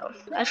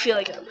 I feel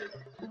like I'm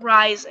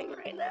rising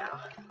right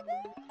now.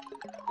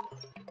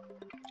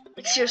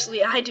 Like,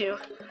 seriously, I do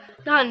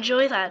not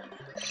enjoy that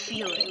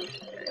feeling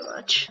very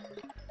much.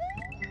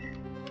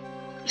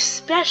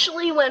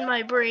 Especially when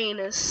my brain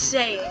is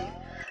saying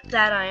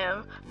that I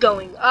am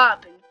going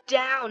up and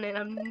down, and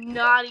I'm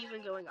not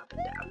even going up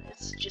and down.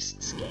 It's just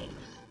this game.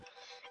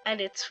 And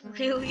it's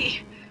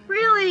really,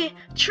 really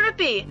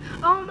trippy.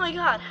 Oh my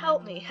god,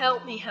 help me,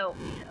 help me, help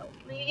me,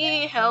 help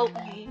me, help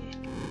me.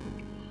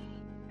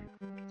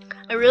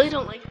 I really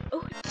don't like it.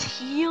 Oh,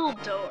 teal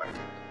door.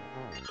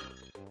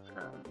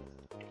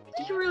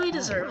 You really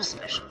deserve a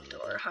special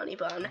door, honey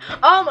bun.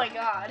 Oh my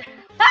god.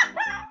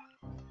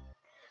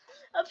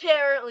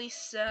 Apparently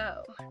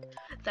so.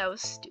 That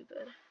was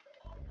stupid.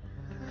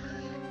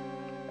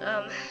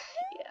 Yeah.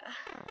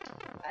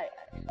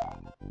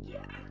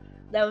 Yeah.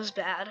 That was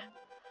bad.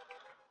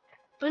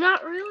 But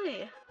not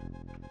really.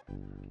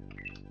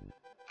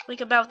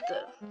 Like about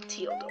the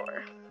teal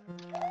door.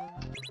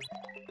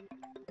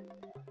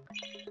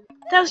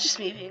 That was just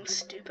me being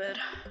stupid.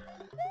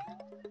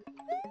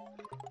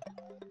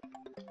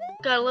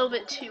 Got a little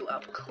bit too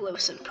up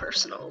close and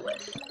personal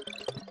with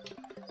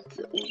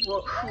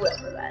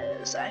whoever that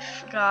is. I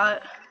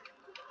forgot.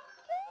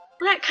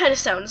 That kind of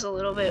sounds a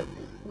little bit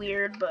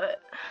weird, but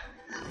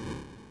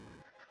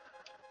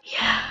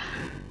yeah.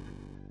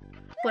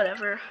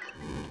 Whatever.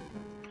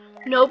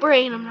 No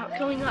brain, I'm not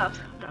going up.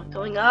 I'm not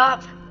going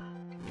up.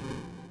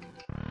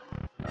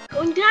 I'm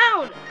going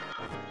down.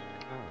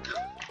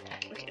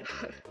 Okay.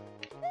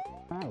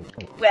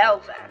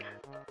 Well then.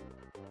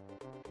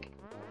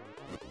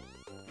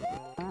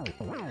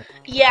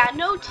 Yeah,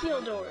 no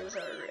teal doors are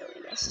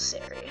really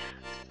necessary.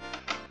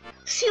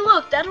 See,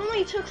 look, that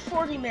only took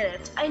 40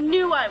 minutes. I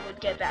knew I would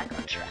get back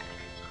on track.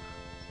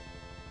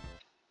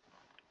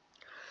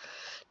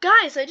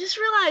 Guys, I just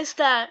realized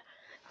that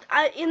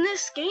in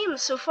this game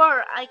so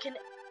far, I can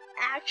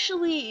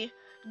actually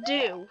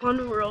do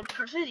one world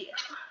per video.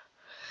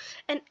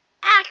 And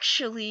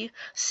actually,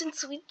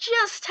 since we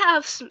just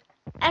have some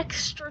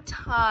extra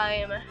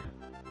time,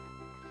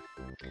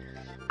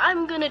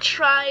 I'm gonna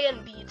try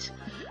and beat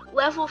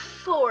level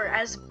 4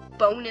 as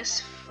bonus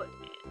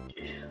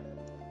footage.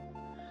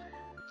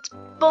 It's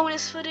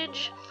bonus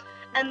footage,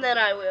 and then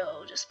I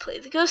will just play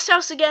the ghost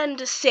house again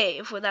to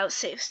save without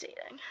save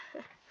stating.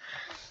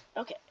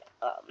 Okay,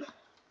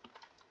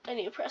 I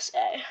need to press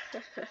A.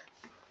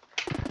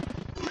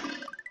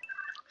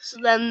 So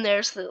then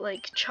there's the,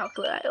 like,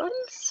 chocolate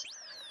islands.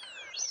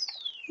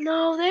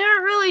 No, they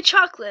aren't really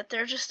chocolate,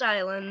 they're just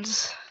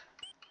islands.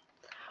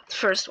 The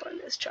first one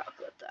is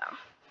chocolate, though.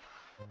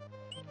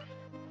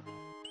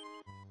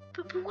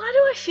 But why do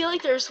I feel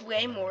like there's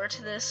way more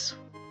to this?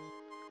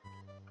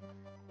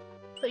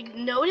 Like,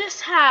 notice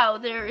how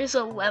there is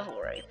a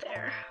level right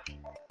there.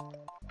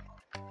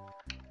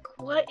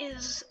 What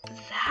is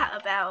that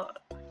about?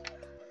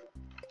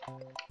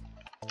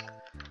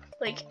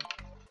 Like,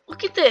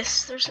 look at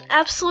this. There's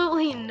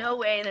absolutely no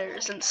way there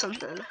isn't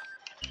something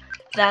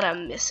that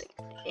I'm missing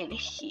in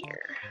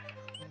here.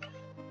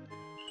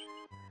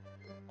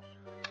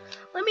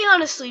 Let me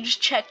honestly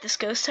just check this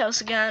ghost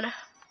house again.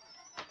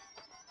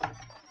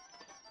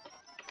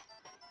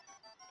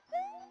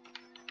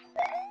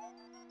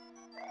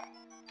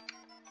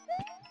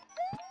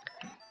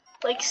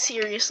 Like,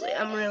 seriously,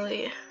 I'm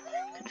really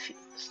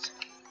confused.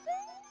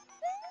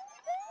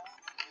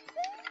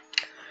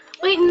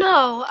 Wait,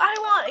 no, I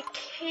want a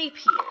cape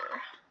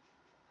here.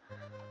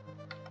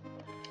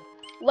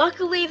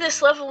 Luckily,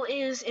 this level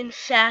is, in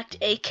fact,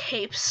 a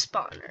cape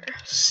spawner,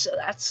 so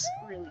that's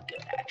really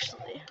good,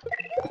 actually.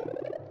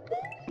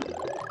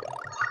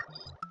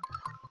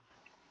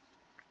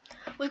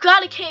 We've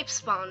got a cape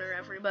spawner,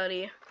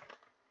 everybody.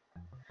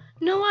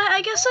 You know what?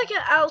 I guess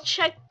I'll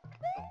check.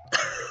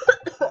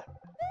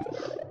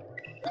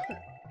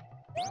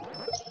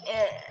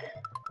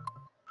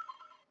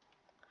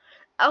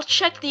 I'll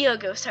check the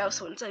ghost house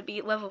once I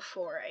beat level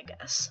 4, I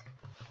guess.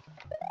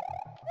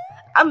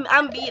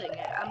 I'm beating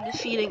it. I'm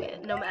defeating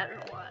it no matter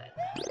what.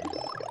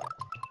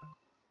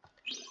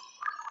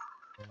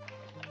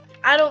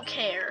 I don't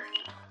care.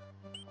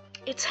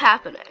 It's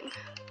happening.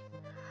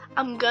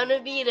 I'm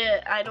gonna beat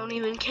it. I don't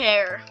even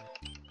care.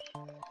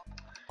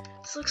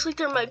 This looks like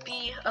there might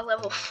be a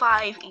level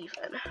 5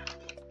 even.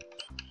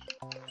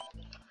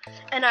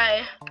 And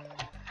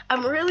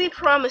I'm really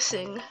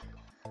promising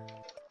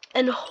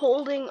and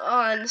holding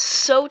on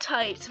so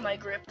tight to my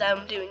grip that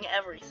I'm doing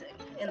everything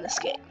in this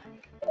game.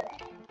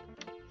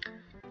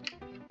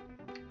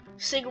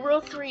 SIG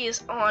World 3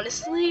 is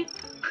honestly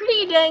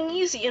pretty dang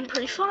easy and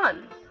pretty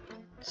fun.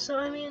 So,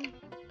 I mean,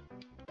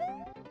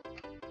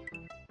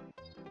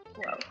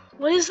 well,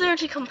 what is there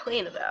to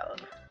complain about?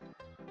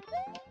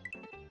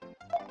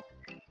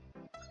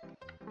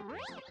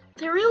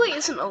 There really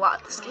isn't a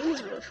lot. This game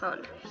is really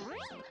fun.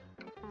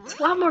 It's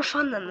a lot more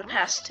fun than the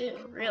past two,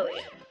 really.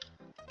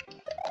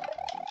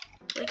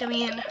 Like, I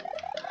mean,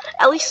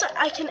 at least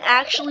I can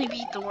actually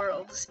beat the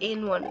worlds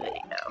in one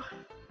video.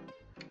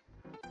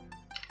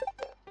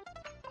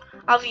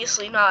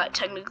 Obviously not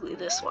technically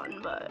this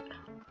one, but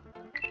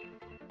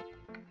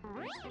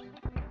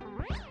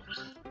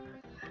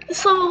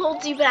this level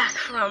holds you back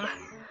from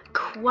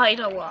quite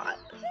a lot.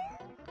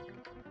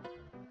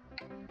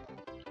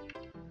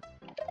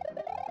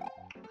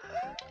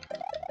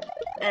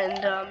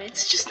 And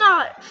it's just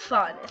not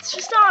fun. It's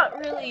just not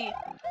really.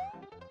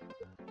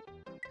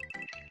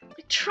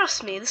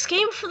 Trust me, this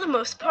game for the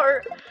most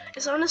part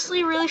is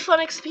honestly a really fun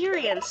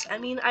experience. I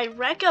mean, I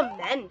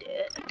recommend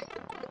it.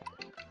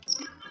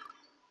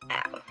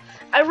 Ow.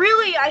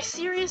 I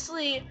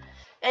seriously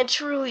and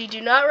truly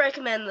do not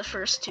recommend the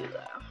first two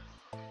though.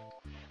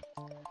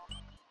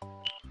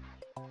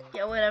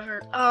 Yeah,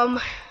 whatever.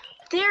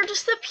 They're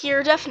just the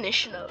pure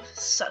definition of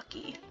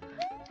sucky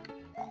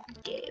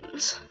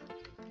games.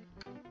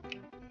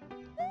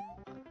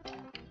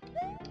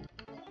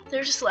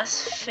 They're just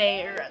less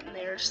fair and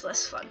they're just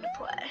less fun to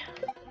play.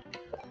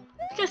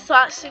 I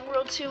thought SIG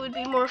World 2 would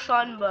be more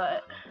fun,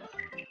 but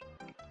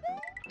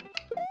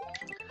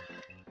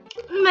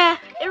meh,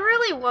 it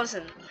really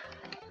wasn't.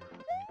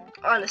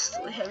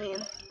 Honestly, I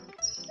mean,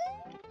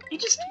 it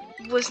just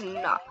was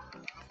not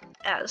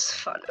as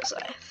fun as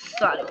I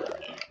thought it would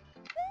be.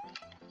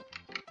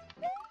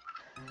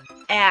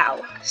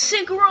 Ow.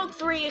 SIG World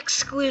 3,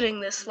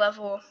 excluding this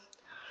level,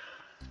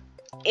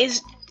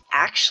 is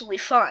actually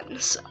fun,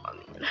 so I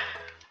mean,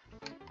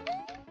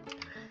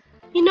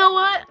 you know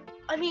what?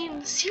 I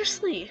mean,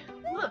 seriously,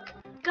 look,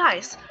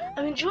 guys,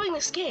 I'm enjoying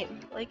this game.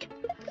 Like,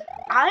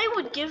 I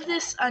would give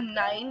this a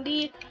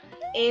 90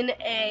 in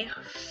a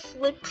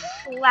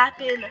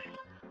flip-flapping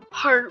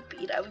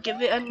heartbeat. I would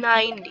give it a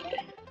 90.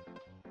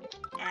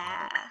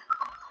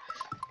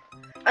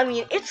 I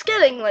mean, it's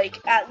getting, like,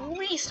 at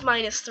least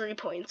 -3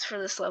 points for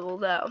this level,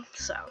 though,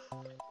 so.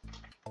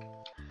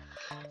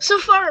 So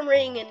far, I'm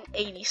rating an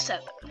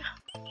 87.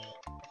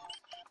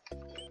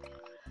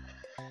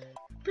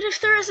 But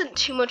if there isn't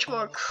too much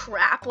more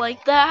crap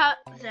like that,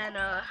 then,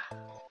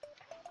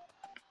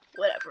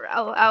 whatever,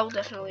 I'll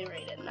definitely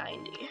rate it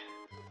 90.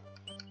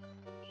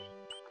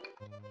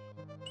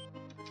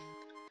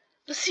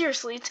 But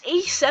seriously, it's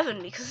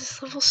 87 because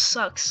this level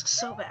sucks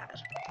so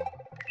bad.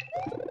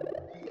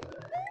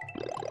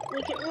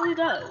 Like, it really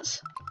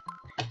does.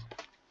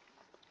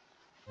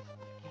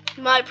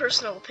 My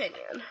personal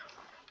opinion.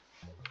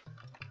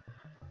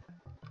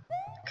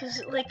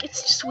 Because, like,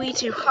 it's just way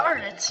too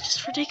hard. It's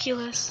just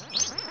ridiculous.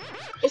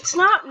 It's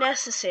not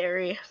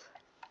necessary.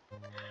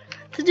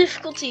 The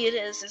difficulty it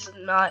is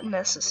not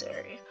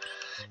necessary.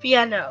 But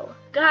yeah, no.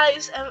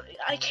 Guys,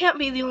 I can't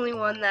be the only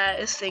one that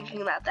is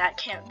thinking that that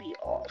can't be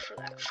all for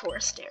that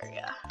forest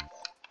area.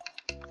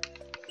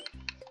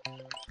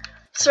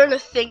 starting to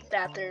think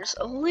that there's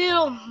a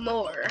little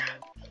more,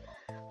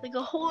 like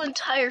a whole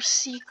entire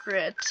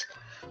secret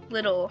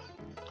little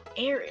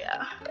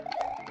area.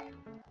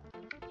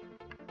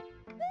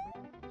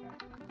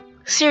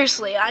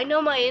 Seriously, I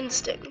know my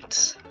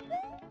instincts,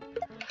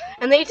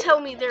 and they tell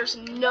me there's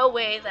no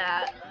way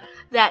that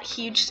that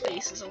huge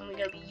space is only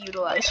going to be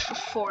utilized for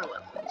 4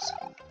 levels.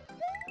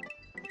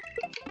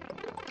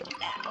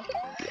 Now,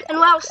 and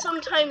while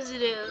sometimes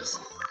it is,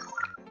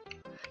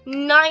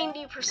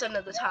 90%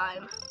 of the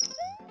time,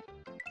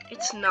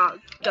 it's not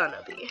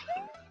gonna be.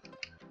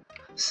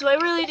 So I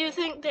really do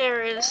think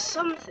there is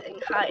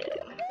something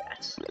hiding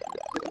that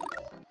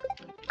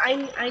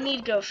I need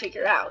to go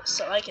figure out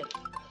so I can...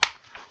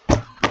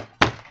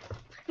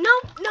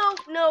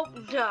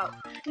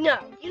 No.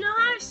 You know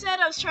how I said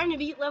I was trying to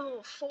beat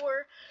level 4?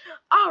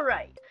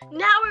 Alright,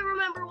 now I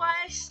remember why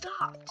I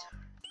stopped.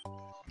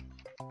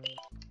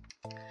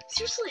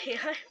 Seriously,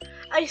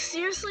 I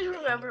seriously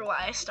remember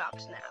why I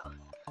stopped now.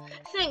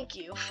 Thank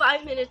you.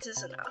 5 minutes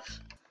is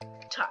enough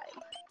time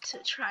to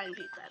try and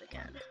beat that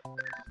again.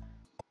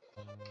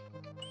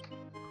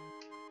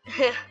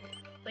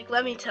 Like,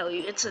 let me tell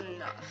you, it's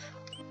enough.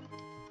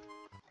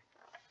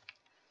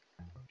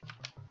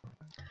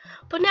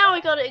 But now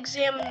I gotta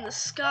examine the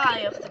sky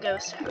of the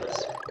ghost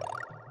house.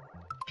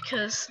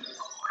 Because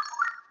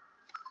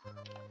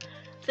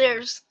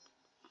there's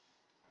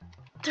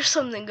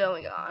something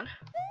going on.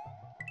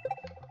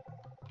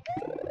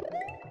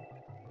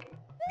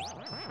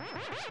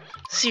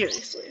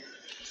 Seriously.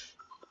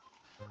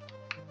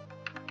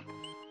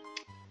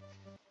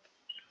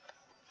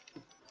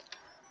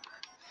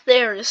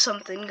 There is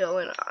something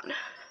going on.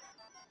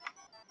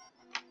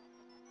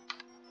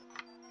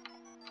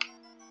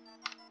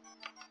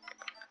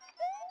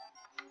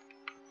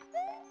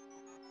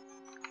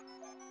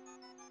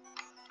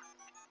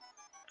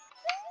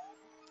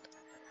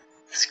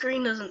 The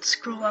screen doesn't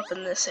scroll up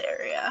in this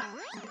area.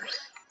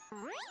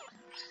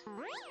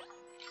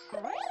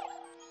 But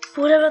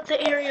what about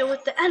the area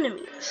with the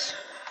enemies?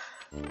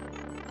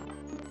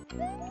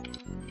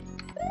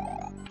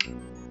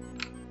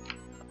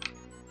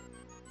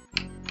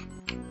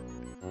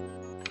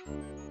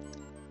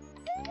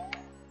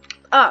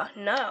 Oh,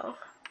 no.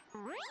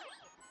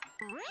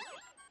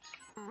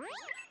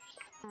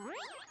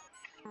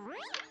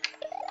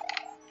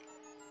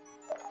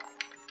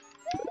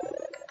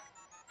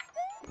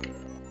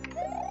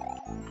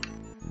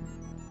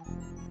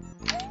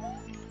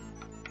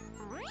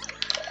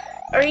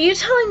 Are you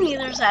telling me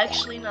there's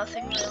actually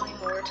nothing really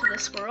more to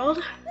this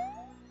world?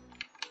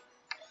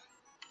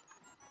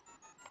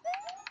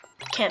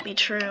 Can't be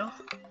true.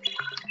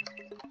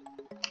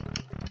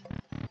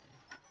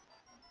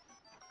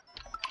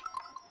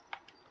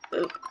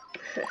 Oop.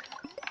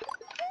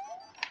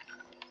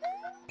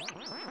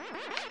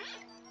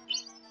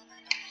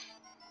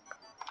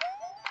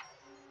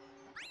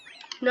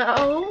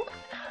 No?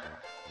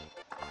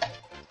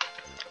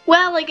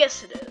 Well, I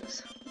guess it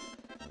is.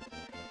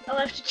 I'll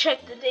have to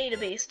check the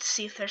database to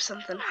see if there's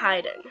something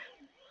hiding.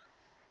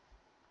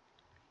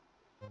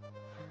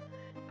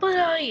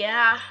 But,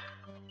 yeah.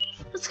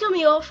 That's gonna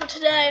be all for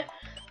today.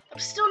 I'm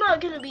still not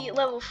gonna be at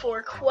level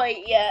 4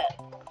 quite yet.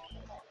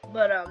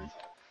 But,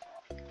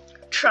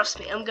 trust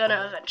me, I'm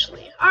gonna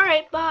eventually.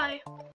 Alright, bye.